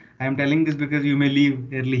I am telling this because you may leave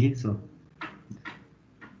early, so.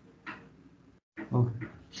 Okay.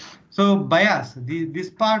 So bias, this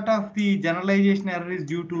part of the generalization error is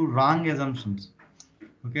due to wrong assumptions.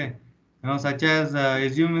 Okay, such as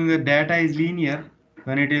assuming the data is linear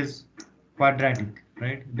when it is quadratic,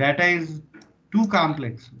 right? Data is too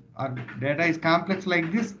complex, or data is complex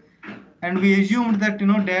like this, and we assumed that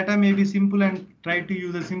data may be simple and try to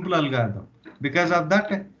use a simple algorithm. Because of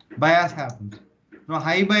that, bias happens.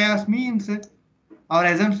 High bias means our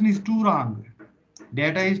assumption is too wrong.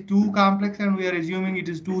 Data is too complex and we are assuming it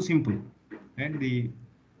is too simple. And the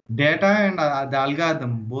data and the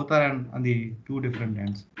algorithm both are on the two different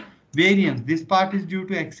ends. Variance, this part is due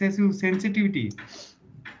to excessive sensitivity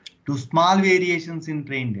to small variations in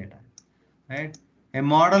trained data. Right? A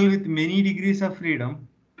model with many degrees of freedom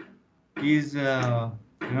is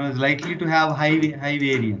is likely to have high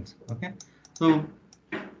variance. Okay, so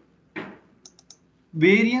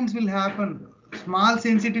variance will happen. Small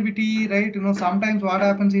sensitivity, right? Sometimes what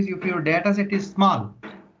happens is if your data set is small,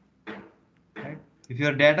 right? If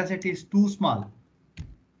your data set is too small,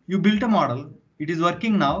 you built a model, it is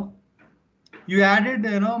working now. You added,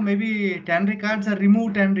 maybe 10 records or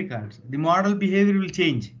remove 10 records. The model behavior will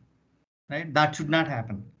change, right? That should not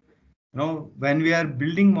happen. When we are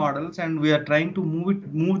building models and we are trying to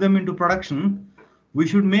move them into production, we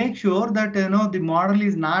should make sure that the model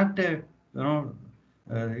is not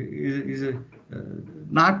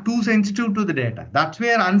not too sensitive to the data. That's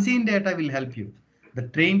where unseen data will help you. The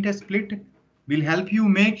train test split will help you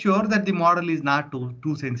make sure that the model is not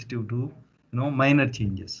too sensitive to minor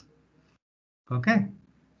changes. Okay,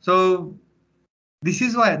 so this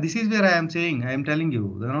is where I am telling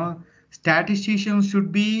you, statisticians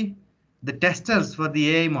should be the testers for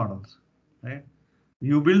the AI models, right?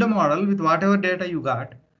 You build a model with whatever data you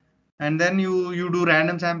got, and then you do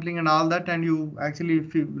random sampling and all that, and you actually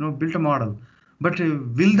built a model. But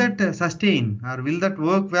will that sustain, or will that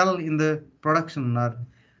work well in the production, or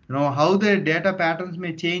how the data patterns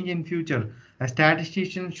may change in future? A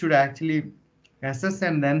statistician should actually assess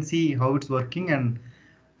and then see how it's working, and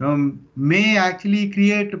may actually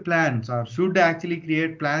create plans, or should actually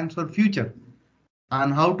create plans for future on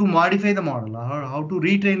how to modify the model, or how to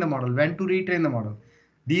retrain the model, when to retrain the model.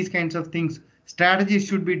 These kinds of things, strategies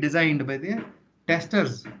should be designed by the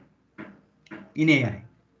testers in AI.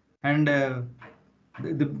 And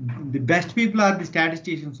the best people are the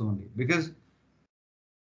statisticians only, because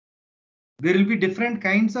there will be different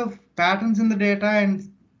kinds of patterns in the data, and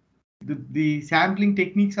the sampling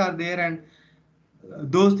techniques are there, and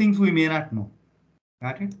those things we may not know.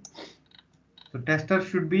 Got it? So testers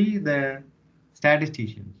should be the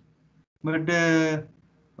statisticians. But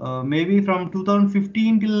maybe from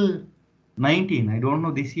 2015 till 19, I don't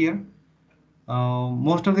know this year,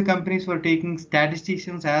 most of the companies were taking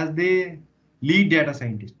statisticians as the lead data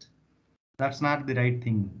scientist. That's not the right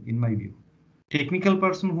thing in my view. Technical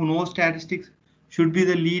person who knows statistics should be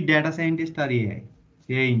the lead data scientist or AI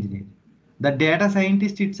engineer. The data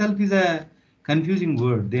scientist itself is a confusing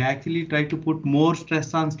word. They actually try to put more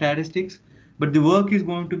stress on statistics, but the work is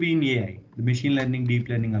going to be in AI, the machine learning, deep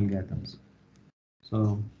learning algorithms.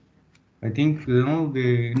 So I think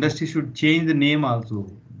the industry should change the name also.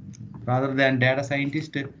 Rather than data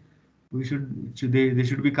scientist, they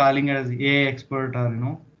should be calling it as AI expert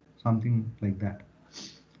or something like that.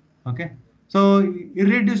 Okay. So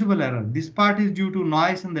irreducible error. This part is due to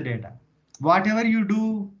noise in the data. Whatever you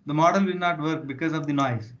do, the model will not work because of the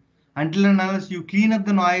noise. Until and unless you clean up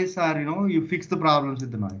the noise or you fix the problems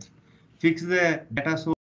with the noise. Fix the data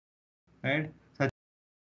source, right? Such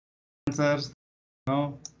sensors,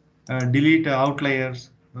 delete outliers,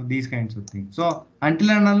 these kinds of things. So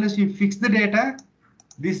until and unless you fix the data,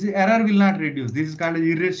 this error will not reduce. This is called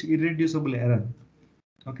irreducible error.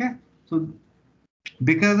 Okay. So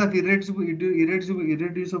because of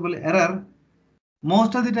irreducible error,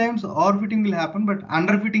 most of the times overfitting will happen, but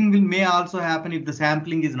underfitting may also happen if the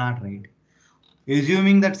sampling is not right.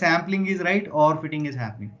 Assuming that sampling is right, overfitting is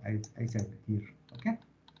happening. I said here. Okay.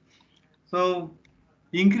 So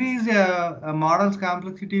increase a model's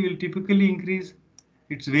complexity will typically increase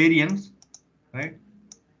its variance, right?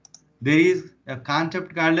 There is a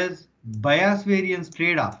concept called as bias variance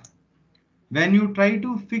trade-off. When you try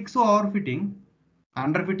to fix overfitting,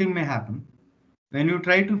 underfitting may happen. When you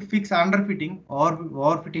try to fix underfitting, or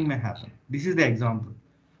overfitting may happen. This is the example,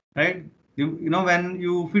 right? When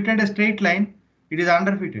you fitted a straight line, it is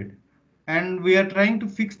underfitted, and we are trying to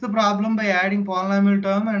fix the problem by adding polynomial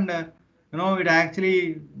term, and it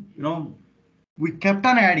actually, we kept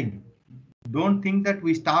on adding. Don't think that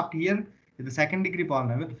we stopped here with the second degree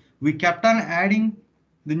polynomial. We kept on adding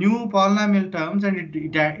the new polynomial terms, and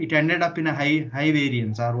it ended up in a high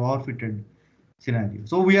variance or overfitted scenario.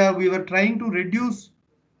 So we were trying to reduce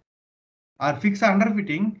or fix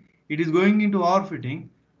underfitting, it is going into overfitting,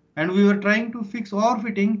 and we were trying to fix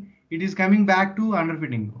overfitting, it is coming back to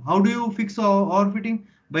underfitting. How do you fix overfitting?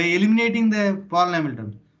 By eliminating the polynomial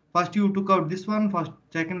terms. First you took out this one,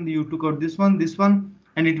 second you took out this one,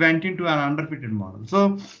 and it went into an underfitted model.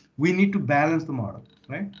 So we need to balance the model,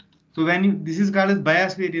 right? So this is called as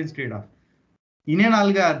bias variance trade-off. In an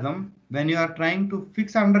algorithm, when you are trying to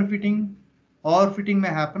fix underfitting, overfitting may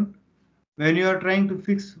happen. When you are trying to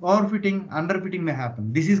fix overfitting, underfitting may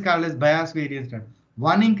happen. This is called as bias variance trade.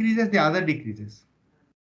 One increases, the other decreases.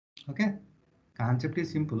 Okay, concept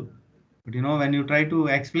is simple, but when you try to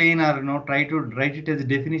explain or try to write it as a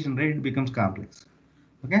definition, right, it becomes complex.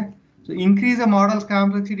 Okay, so increasing models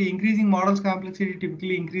complexity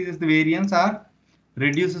typically increases the variance or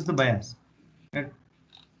reduces the bias. Right?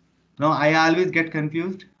 Now I always get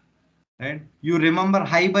confused. Right? You remember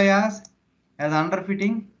high bias as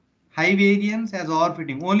underfitting, high variance as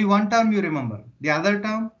overfitting. Only one term you remember. The other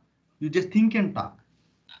term you just think and talk.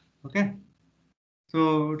 Okay.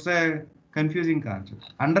 So it's a confusing concept.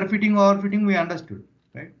 Underfitting, overfitting we understood.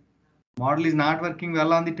 Right? Model is not working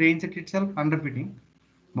well on the train set itself, underfitting.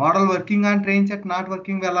 Model working on train set, not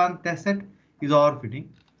working well on test set is overfitting.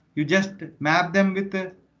 You just map them with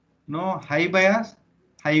high bias,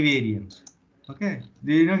 high variance. Okay,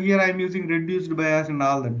 here I am using reduced bias and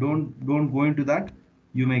all that. Don't go into that.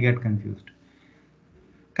 You may get confused.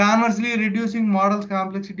 Conversely, reducing models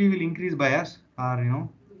complexity will increase bias, or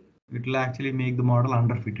it will actually make the model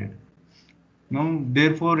underfitted.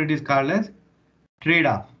 Therefore it is called as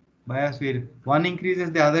trade-off. Bias where one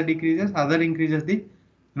increases, the other decreases, other increases,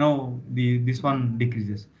 this one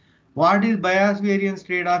decreases. What is bias variance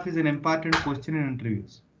trade-off is an important question in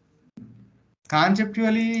interviews.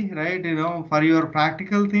 Conceptually, right, for your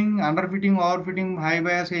practical thing, underfitting, overfitting, high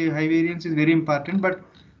bias, high variance is very important, but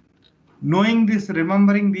knowing this,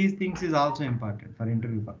 remembering these things is also important for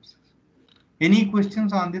interview purposes. Any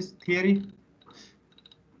questions on this theory?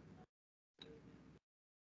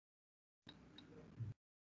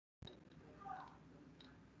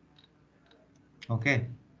 Okay,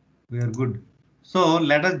 we are good. So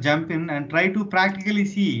let us jump in and try to practically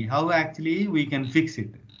see how actually we can fix it.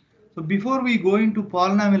 So before we go into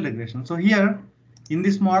polynomial regression, so here in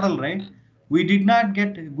this model, right, we did not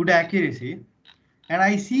get good accuracy, and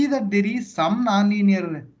I see that there is some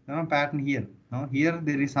nonlinear pattern here. Here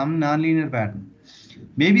there is some nonlinear pattern.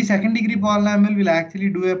 Maybe second degree polynomial will actually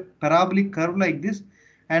do a parabolic curve like this,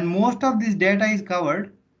 and most of this data is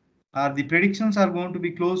covered, or the predictions are going to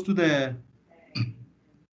be close to the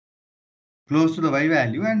y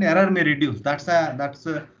value, and error may reduce. That's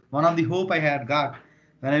one of the hope I had got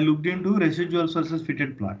when I looked into residuals versus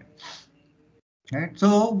fitted plot. Right?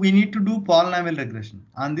 So we need to do polynomial regression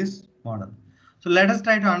on this model. So let us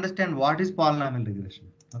try to understand what is polynomial regression.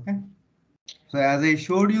 Okay. So as I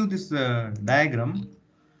showed you this diagram,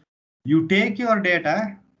 you take your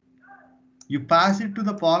data, you pass it to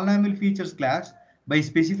the polynomial features class. By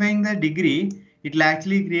specifying the degree, it will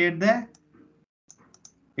actually create the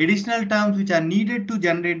additional terms which are needed to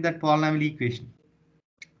generate that polynomial equation.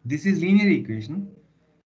 This is linear equation.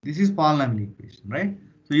 This is polynomial equation, right?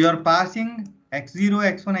 So you are passing x0,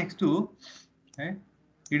 x1, x2, right?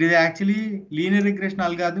 It is actually linear regression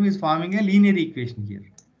algorithm is forming a linear equation here,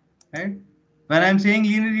 right? When I'm saying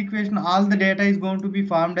linear equation, all the data is going to be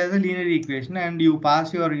formed as a linear equation, and you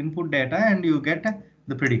pass your input data and you get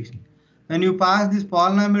the prediction. Then you pass these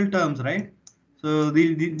polynomial terms, right? So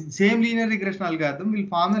the same linear regression algorithm will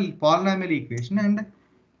form a polynomial equation and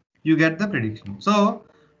you get the prediction. So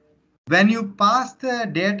when you pass the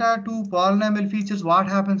data to polynomial features, what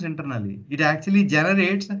happens internally? It actually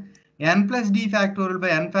generates n plus d factorial by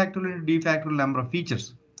n factorial into d factorial number of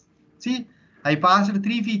features. See, I passed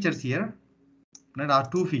three features here, right? Or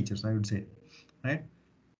two features, I would say, right?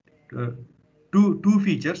 Uh, two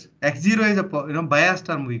features. X0 is a bias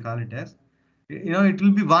term, we call it as. It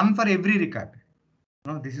will be one for every record.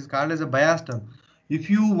 This is called as a bias term. If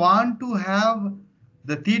you want to have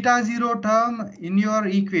the theta 0 term in your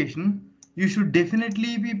equation, you should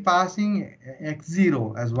definitely be passing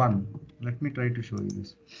x0 as 1. Let me try to show you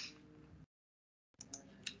this.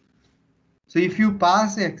 So if you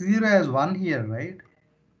pass x0 as 1 here, right?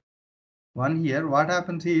 1 here, what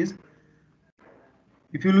happens is,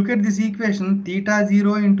 if you look at this equation, theta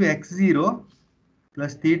 0 into x0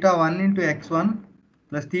 plus theta 1 into x1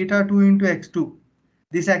 plus theta 2 into x2.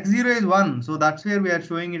 This x0 is 1, so that's where we are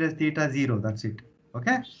showing it as theta 0. That's it.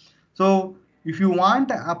 Okay. So if you want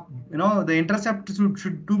the intercept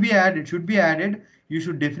should be added, you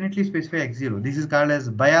should definitely specify x0. This is called as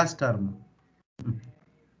bias term.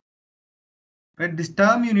 Right? This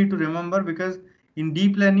term you need to remember because in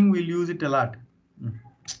deep learning we'll use it a lot.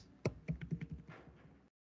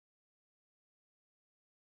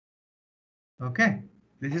 Okay.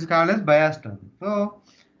 This is called as bias term. So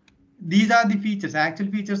these are the features. Actual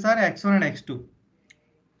features are x1 and x2.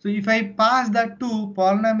 So if I pass that to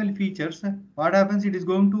polynomial features, what happens? It is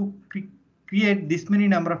going to create this many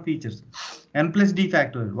number of features, n plus d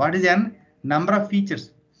factorial. What is n? Number of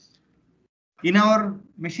features. In our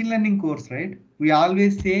machine learning course, right? We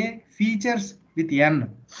always say features with n,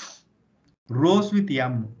 rows with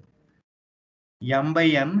m by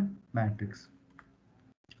n matrix.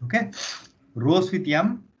 Okay, rows with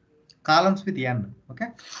m, columns with n. Okay,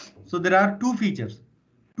 so there are two features.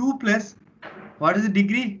 2 plus, what is the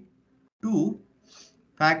degree? 2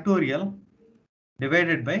 factorial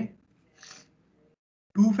divided by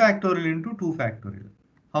 2 factorial into 2 factorial.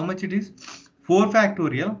 How much it is? 4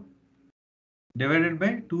 factorial divided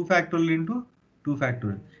by 2 factorial into 2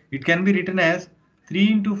 factorial. It can be written as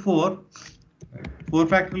 3 into 4. 4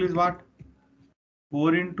 factorial is what?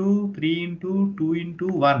 4 into 3 into 2 into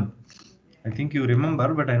 1. I think you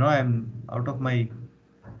remember, but I know I'm out of my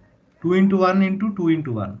 2 into 1 into 2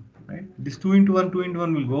 into 1. Right? This 2 into 1, 2 into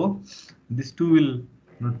 1 will go. This 2 will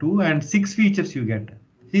 2 and 6 features you get.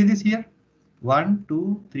 See this here? 1,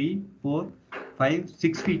 2, 3, 4, 5,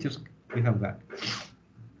 6 features we have got.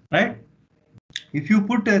 Right? If you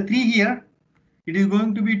put 3 here, it is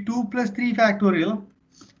going to be 2 plus 3 factorial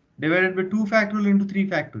divided by 2 factorial into 3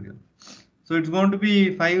 factorial. So it's going to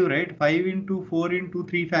be 5, right? 5 into 4 into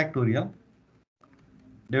 3 factorial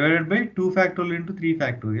divided by 2 factorial into 3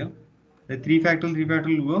 factorial. The 3 factorial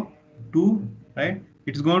will go 2, right?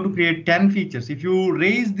 It's going to create 10 features. If you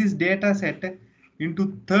raise this data set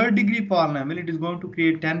into third degree polynomial, it is going to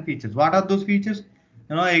create 10 features. What are those features?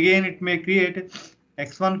 Again, it may create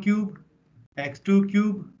x1 cube, x2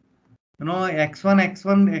 cube, x1,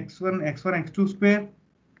 x1, x1, x1, x2 square,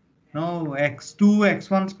 x2,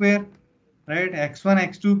 x1 square, right? x1,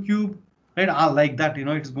 x2 cube, right? All like that,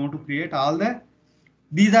 it's going to create all the.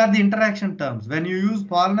 These are the interaction terms. When you use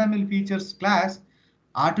polynomial features class,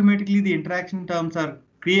 automatically the interaction terms are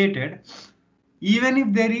created. Even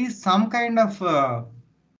if there is some kind of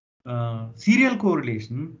serial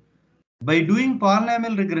correlation, by doing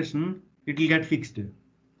polynomial regression, it will get fixed. Do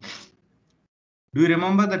you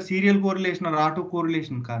remember that serial correlation or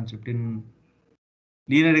autocorrelation concept in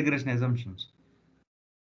linear regression assumptions?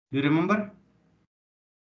 Do you remember?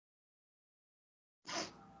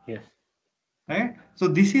 Yes. Right? So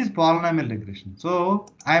this is polynomial regression. So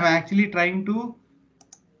I'm actually trying to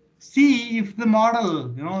see if the model,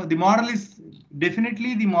 the model is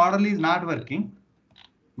definitely the model is not working.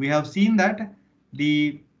 We have seen that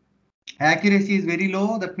the Accuracy is very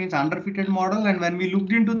low, that means underfitted model. And when we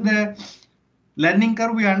looked into the learning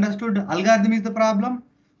curve, we understood algorithm is the problem.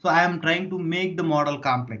 So I am trying to make the model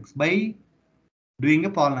complex by doing a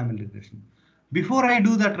polynomial regression. Before I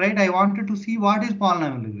do that, right, I wanted to see what is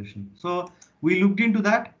polynomial regression. So we looked into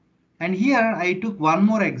that, and here I took one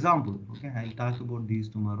more example. Okay, I'll talk about these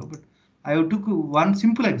tomorrow, but I took one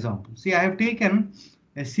simple example. See, I have taken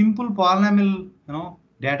a simple polynomial,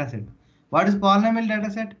 data set. What is polynomial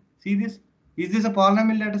data set? See this? Is this a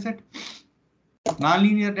polynomial data set?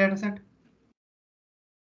 Non-linear data set?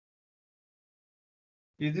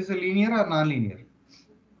 Is this a linear or non-linear?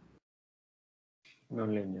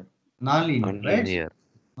 Non-linear. Non-linear, right? Non-linear.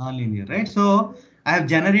 Non-linear, right? So I have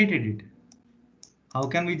generated it. How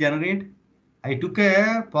can we generate? I took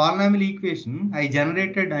a polynomial equation. I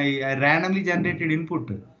randomly generated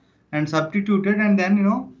input and substituted, and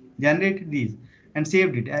then generated these and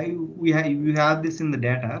saved it. We have this in the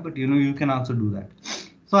data, but you can also do that.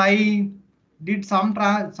 So I did some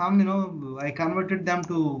I converted them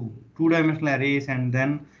to two-dimensional arrays and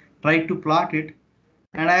then tried to plot it,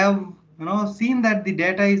 and I have seen that the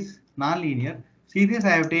data is non-linear. See this?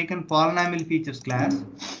 I have taken polynomial features class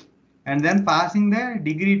and then passing the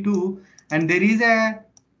degree 2, and there is a,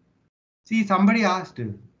 see, somebody asked,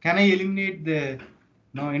 can I eliminate the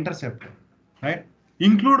intercept, right?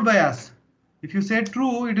 Include bias. If you say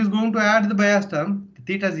true, it is going to add the bias term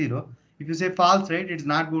theta 0. If you say false, right, it's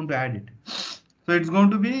not going to add it. So it's going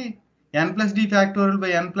to be n plus d factorial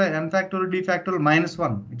by n factorial d factorial minus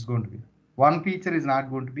 1. It's going to be one feature is not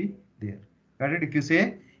going to be there. Got it? If you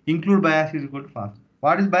say include bias is equal to false.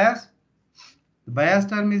 What is bias? The bias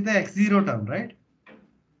term is the x0 term, right?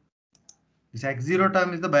 This x0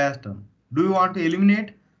 term is the bias term. Do you want to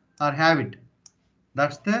eliminate or have it?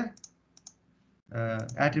 That's the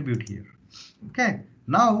attribute here. Okay.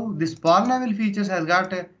 Now this polynomial features has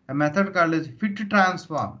got a method called as fit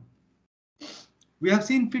transform. We have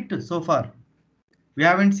seen fit so far. We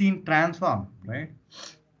haven't seen transform, right?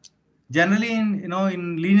 Generally,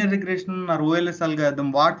 in linear regression or OLS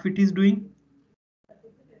algorithm, what fit is doing?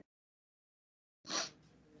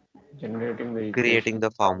 Generating the Creating equation.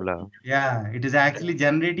 the formula. Yeah, it is actually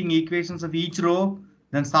generating equations of each row,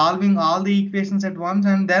 then solving all the equations at once,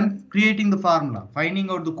 and then creating the formula,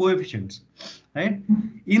 finding out the coefficients, right?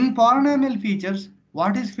 In polynomial features,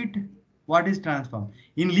 what is fit? What is transform?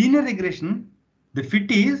 In linear regression, the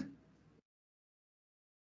fit is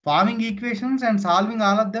forming equations and solving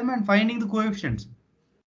all of them and finding the coefficients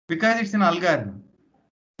because it's an algorithm.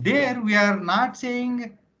 There we are not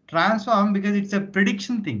saying transform because it's a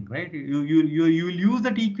prediction thing, right? You will use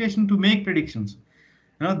that equation to make predictions.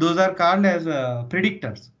 Those are called as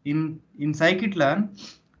predictors. In scikit-learn,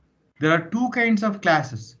 there are two kinds of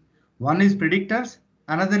classes. One is predictors,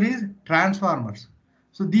 another is transformers.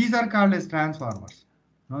 So these are called as transformers.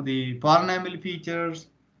 The polynomial features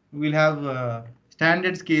will have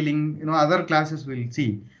standard scaling. Other classes will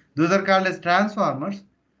see. Those are called as transformers.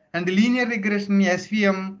 And the linear regression,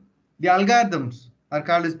 SVM, the algorithms are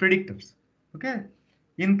called as predictors. Okay.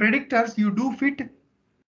 In predictors, you do fit,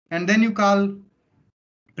 and then you call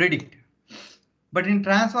predict. But in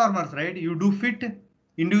transformers, right, you do fit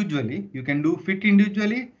individually. You can do fit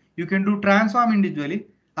individually. You can do transform individually,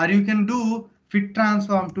 or you can do fit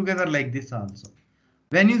transform together like this also.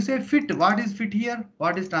 When you say fit, what is fit here?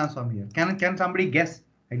 What is transform here? Can somebody guess?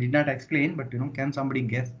 I did not explain, but can somebody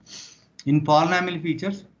guess? In polynomial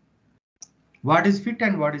features, what is fit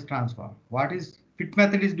and what is transform? What is fit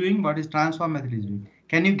method is doing? What is transform method is doing?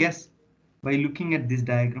 Can you guess by looking at this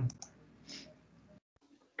diagram?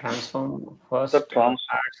 Transform first adds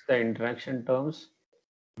the interaction terms,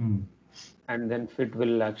 and then fit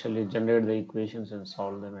will actually generate the equations and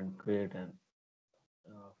solve them and create an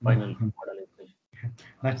final model equation.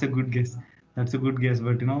 That's a good guess. That's a good guess.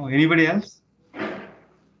 But anybody else?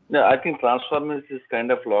 Yeah, I think transformation is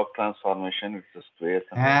kind of log transformation. It's a square.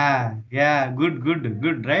 Yeah,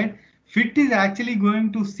 good, right? Fit is actually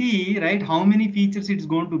going to see, right, how many features it's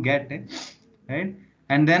going to get, right?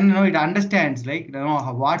 And then it understands like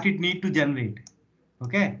what it need to generate.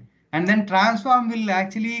 Okay. And then transform will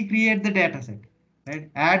actually create the data set, right?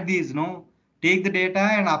 Add these, take the data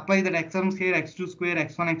and apply that x1 square, x2 square,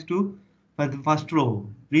 x1, x2 for the first row,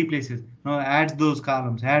 replaces, adds those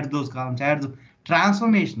columns, adds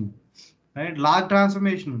transformation, right? Log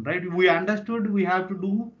transformation, right? We understood we have to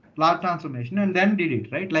do log transformation and then did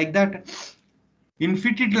it, right? Like that. In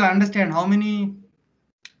fit, it will understand how many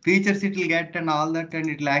features it will get and all that, and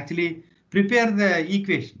it will actually prepare the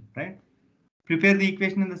equation, right? Prepare the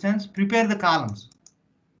equation in the sense, prepare the columns,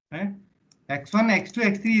 right? x1, x2,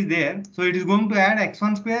 x3 is there. So it is going to add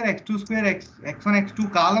x1 square, x2 square, x1,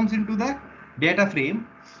 x2 columns into the data frame,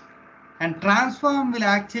 and transform will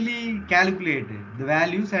actually calculate the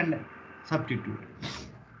values and substitute.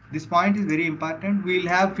 This point is very important. We will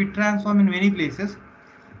have fit transform in many places.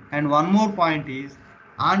 And one more point is,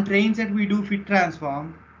 on train set we do fit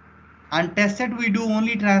transform, on test set we do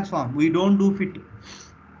only transform, we don't do fit.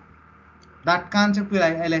 That concept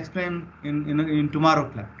I'll explain in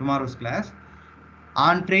tomorrow's class.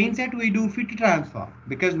 On train set we do fit transform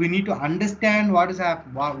because we need to understand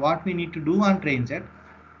what we need to do on train set.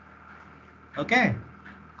 Okay.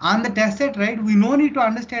 On the test set, right, we no need to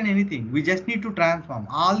understand anything. We just need to transform.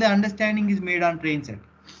 All the understanding is made on train set.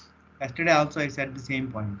 Yesterday also I said the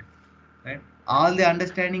same point. Right? All the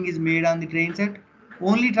understanding is made on the train set.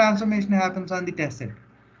 Only transformation happens on the test set.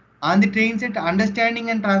 On the train set, understanding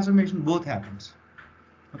and transformation both happens.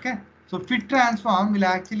 Okay. So fit transform will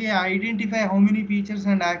actually identify how many features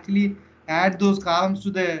and actually add those columns to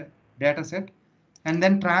the data set. And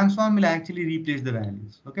then transform will actually replace the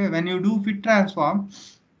values. Okay. When you do fit transform,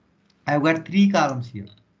 I've got 3 columns here.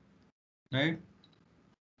 Right.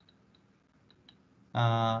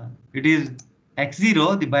 It is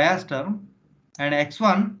x0, the bias term, and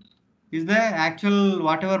x1 is the actual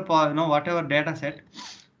whatever data set,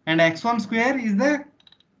 and x1 square is the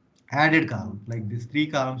added column. Like these 3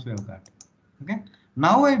 columns we have got. Okay.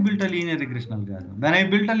 Now I built a linear regression algorithm. When I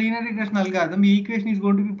built a linear regression algorithm, the equation is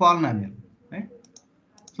going to be polynomial. Right.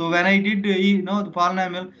 So when I did the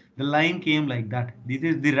polynomial, the line came like that. This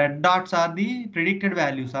is the red dots are the predicted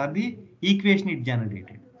values, are the equation it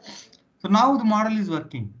generated. So now the model is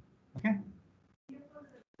working. Okay.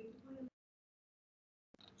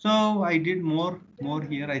 So I did more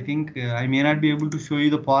here. I think I may not be able to show you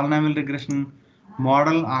the polynomial regression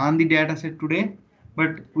model on the data set today,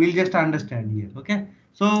 but we'll just understand here. Okay.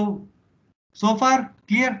 So far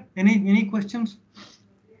clear? Any questions?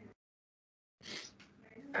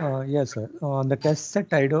 Yes, sir. On the test set,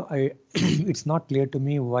 it's not clear to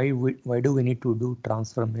me why do we need to do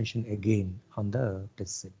transformation again on the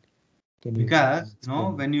test set? Because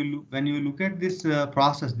when you look at this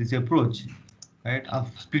process, this approach, right,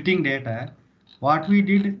 of splitting data, what we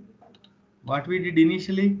did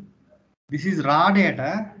initially, this is raw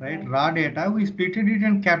data, right? Raw data, we splitted it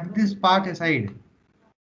and kept this part aside.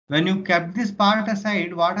 When you kept this part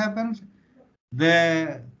aside, what happens?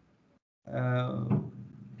 The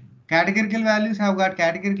categorical values have got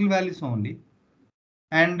categorical values only,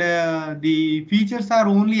 and the features are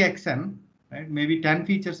only xn, right? Maybe 10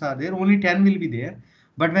 features are there, only 10 will be there.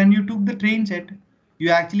 But when you took the train set, you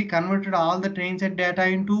actually converted all the train set data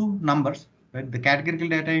into numbers, right? The categorical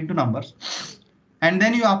data into numbers. And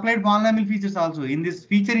then you applied polynomial features also. In this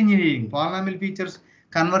feature engineering, polynomial features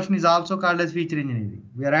conversion is also called as feature engineering.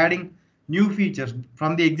 We are adding new features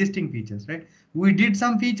from the existing features, right? We did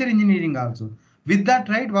some feature engineering also. With that,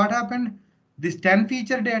 right, what happened? This 10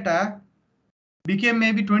 feature data became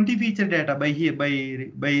maybe 20 feature data by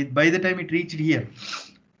the time it reached here.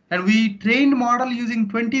 And we trained model using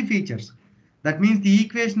 20 features. That means the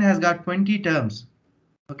equation has got 20 terms.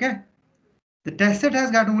 Okay. The test set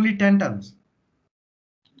has got only 10 terms.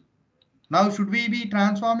 Now, should we be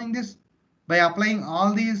transforming this by applying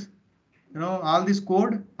all these, all this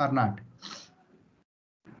code or not?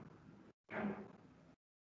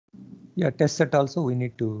 Yeah, test set also we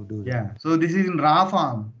need to do. Yeah. That. So this is in raw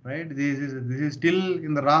form, right? This is still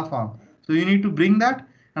in the raw form. So you need to bring that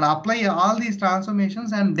and apply all these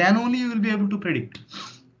transformations, and then only you will be able to predict.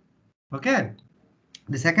 Okay.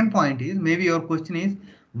 The second point is, maybe your question is,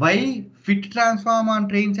 why fit transform on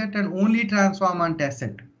train set and only transform on test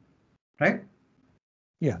set, right?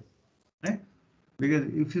 Yeah. Right. Because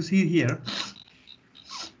if you see here,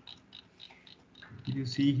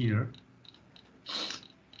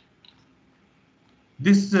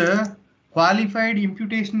 this qualified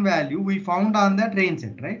imputation value we found on the train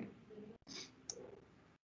set, right?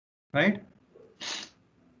 Right.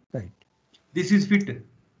 This is fit.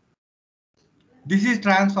 This is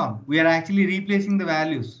transform. We are actually replacing the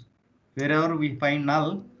values. Wherever we find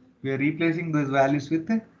null, we are replacing those values with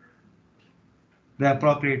the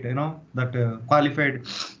appropriate, that qualified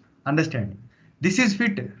understanding. This is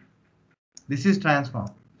fit. This is transform.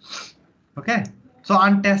 Okay. So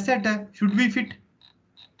on test set, should we fit?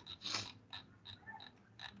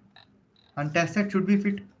 On test set, should we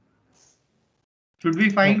fit? Should we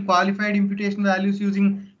find qualified imputation values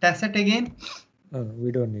using test set again?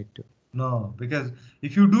 We don't need to. No, because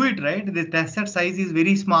if you do it right, the test set size is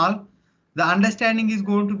very small. The understanding is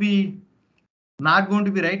going to be not going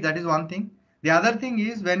to be right. That is one thing. The other thing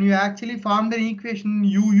is, when you actually formed an equation,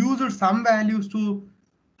 you used some values to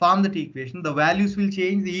form that equation, the values will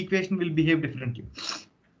change, the equation will behave differently.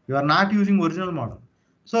 You are not using original model.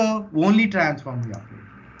 So only transform we apply.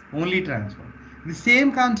 Only transform. The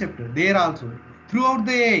same concept there also. Throughout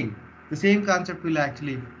the AI, the same concept will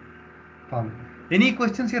actually follow. Any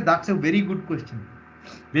questions here? That's a very good question.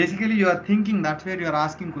 Basically, you are thinking, that's where you are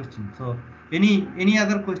asking questions. So any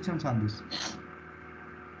other questions on this?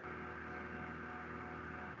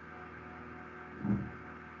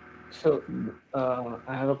 So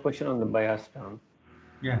I have a question on the bias term.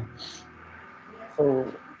 Yeah. So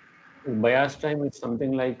bias time is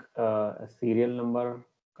something like a serial number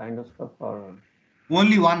kind of stuff, or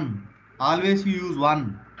Only one. Always you use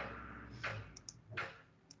one.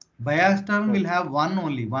 Bias term will have one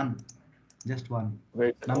only, one. Just one.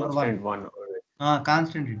 it's a Number constant one. one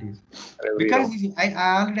Constant it is. every Because round. I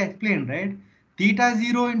already explained, right? Theta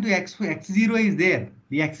 0 into x0 is there.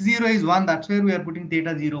 The x0 is 1. That's where we are putting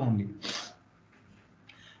theta 0 only.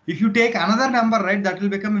 If you take another number, right, that will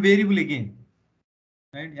become a variable again.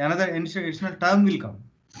 Right? Another additional term will come.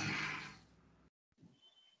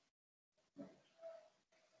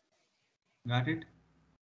 Got it?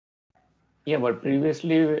 Yeah, but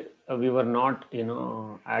previously we were not,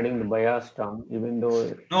 adding the bias term, even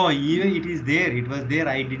though. No, even it is there. It was there.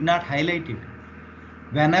 I did not highlight it.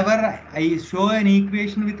 Whenever I show an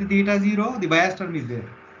equation with theta 0, the bias term is there.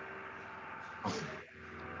 Okay.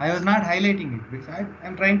 I was not highlighting it because I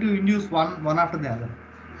am trying to induce one after the other.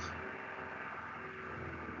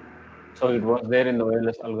 So it was there in the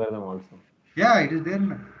wireless algorithm also. Yeah, it is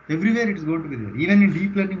there. Everywhere it is going to be there. Even in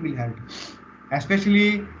deep learning, we'll have it.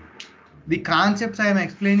 Especially the concepts I am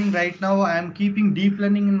explaining right now, I am keeping deep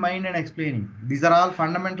learning in mind and explaining. These are all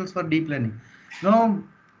fundamentals for deep learning. Now,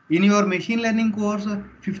 in your machine learning course,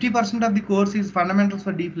 50% of the course is fundamentals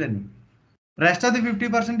for deep learning. Rest of the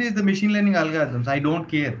 50% is the machine learning algorithms. I don't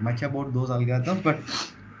care much about those algorithms, but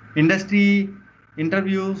industry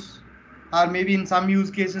interviews, or maybe in some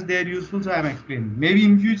use cases they are useful, so I am explaining. Maybe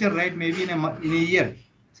in future, right? Maybe in a year,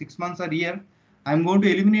 6 months or year, I am going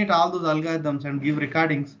to eliminate all those algorithms and give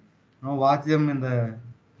recordings. Watch them in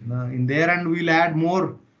there, and we'll add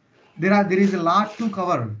more. There is a lot to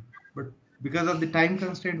cover, but because of the time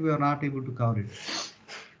constraint, we are not able to cover it.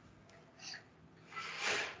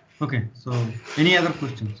 Okay, so any other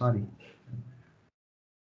question? Sorry.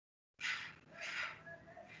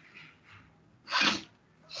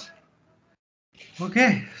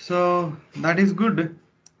 Okay, so that is good.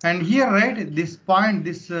 And here, right, this point,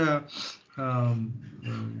 this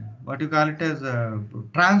what you call it as a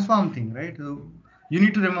transform thing, right? So you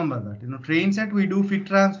need to remember that, train set we do fit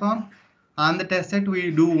transform, on the test set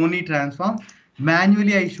we do only transform.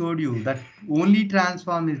 Manually I showed you that only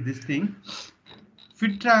transform is this thing,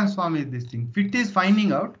 fit transform is this thing. Fit is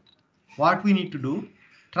finding out what we need to do,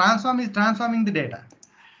 transform is transforming the data,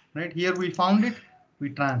 right? Here we found it, we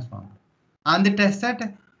transform. On the test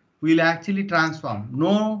set we'll actually transform,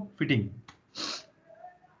 no fitting.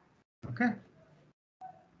 Okay,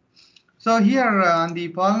 so here on the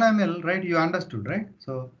polynomial, right, you understood, right?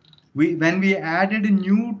 So when we added a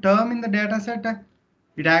new term in the data set,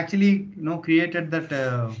 it actually created that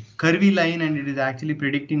curvy line, and it is actually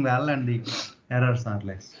predicting well, and the errors are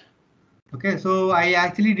less. Okay, so I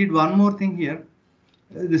actually did one more thing here.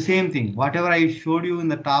 The same thing, whatever I showed you in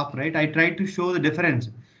the top, right? I tried to show the difference.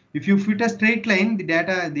 If you fit a straight line,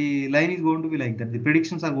 the line is going to be like that. The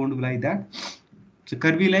predictions are going to be like that. It's a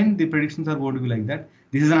curvy line, the predictions are going to be like that.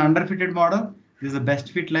 This is an underfitted model. This is the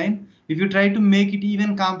best fit line. If you try to make it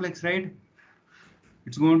even complex, right?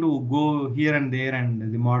 It's going to go here and there, and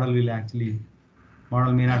the model may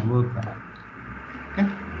not work well. Okay.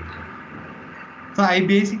 So I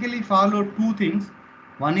basically follow two things.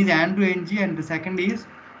 One is N to NG, and the second is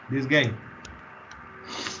this guy.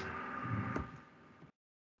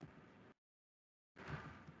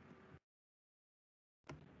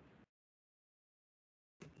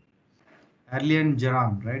 Arlian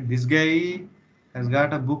Jaram, right? This guy has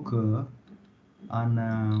got a book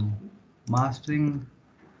on mastering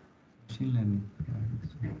machine learning,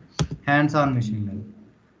 hands-on machine learning,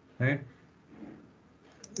 right?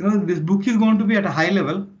 This book is going to be at a high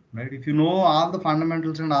level, right? If you know all the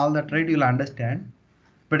fundamentals and all that, right, you'll understand.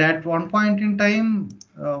 But at one point in time,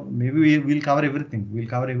 maybe we'll cover everything. We'll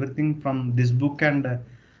cover everything from this book and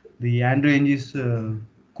the Andrew Ng's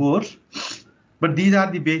course. But these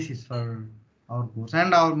are the basis for our course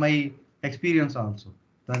and my experience also.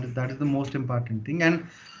 That is the most important thing. And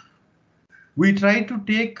we try to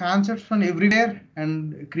take concepts from everywhere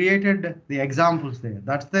and created the examples there.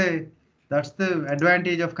 That's the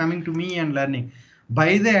advantage of coming to me and learning.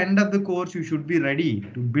 By the end of the course, you should be ready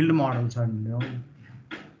to build models, and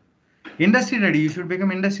Industry ready. You should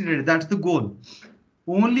become industry ready. That's the goal.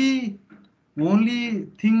 Only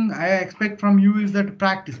thing I expect from you is that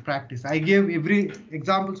practice. I gave every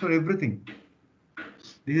examples for everything.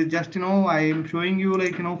 This is just, I am showing you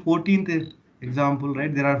like, 14th example,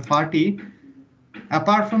 right? There are 40.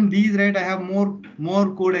 Apart from these, right, I have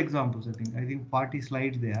more code examples. I think 40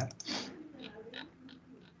 slides there.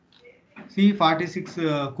 See, 46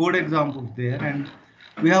 code examples there, and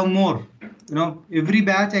we have more. Every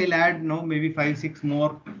batch I'll add, maybe 5-6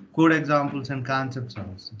 more code examples and concepts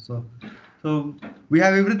also. So we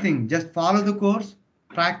have everything. Just follow the course,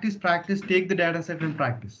 practice, take the data set and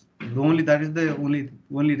practice. That is the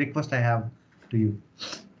only request I have to you.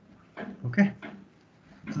 Okay.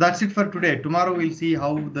 So that's it for today. Tomorrow we'll see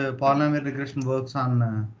how the polynomial regression works on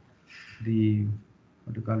the,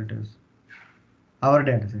 what do you call it as, our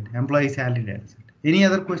data set, employee salary data set. Any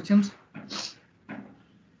other questions?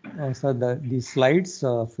 So the slides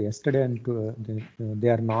of yesterday and they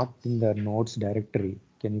are not in the notes directory.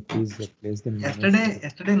 Can you please place them?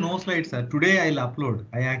 Yesterday no slides, sir. Today I'll upload.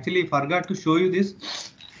 I actually forgot to show you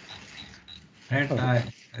this. Right.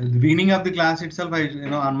 At the beginning of the class itself,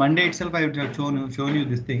 on Monday itself, I would have shown you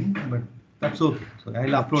this thing, but that's okay. So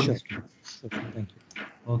I'll upload this. Sure. Thank you.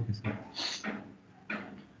 Okay, sir.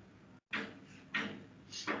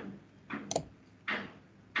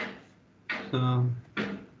 So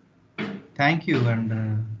thank you,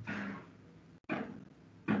 and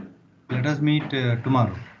let us meet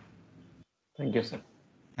tomorrow. Thank you, sir.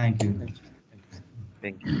 Thank you.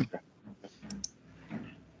 Thank you.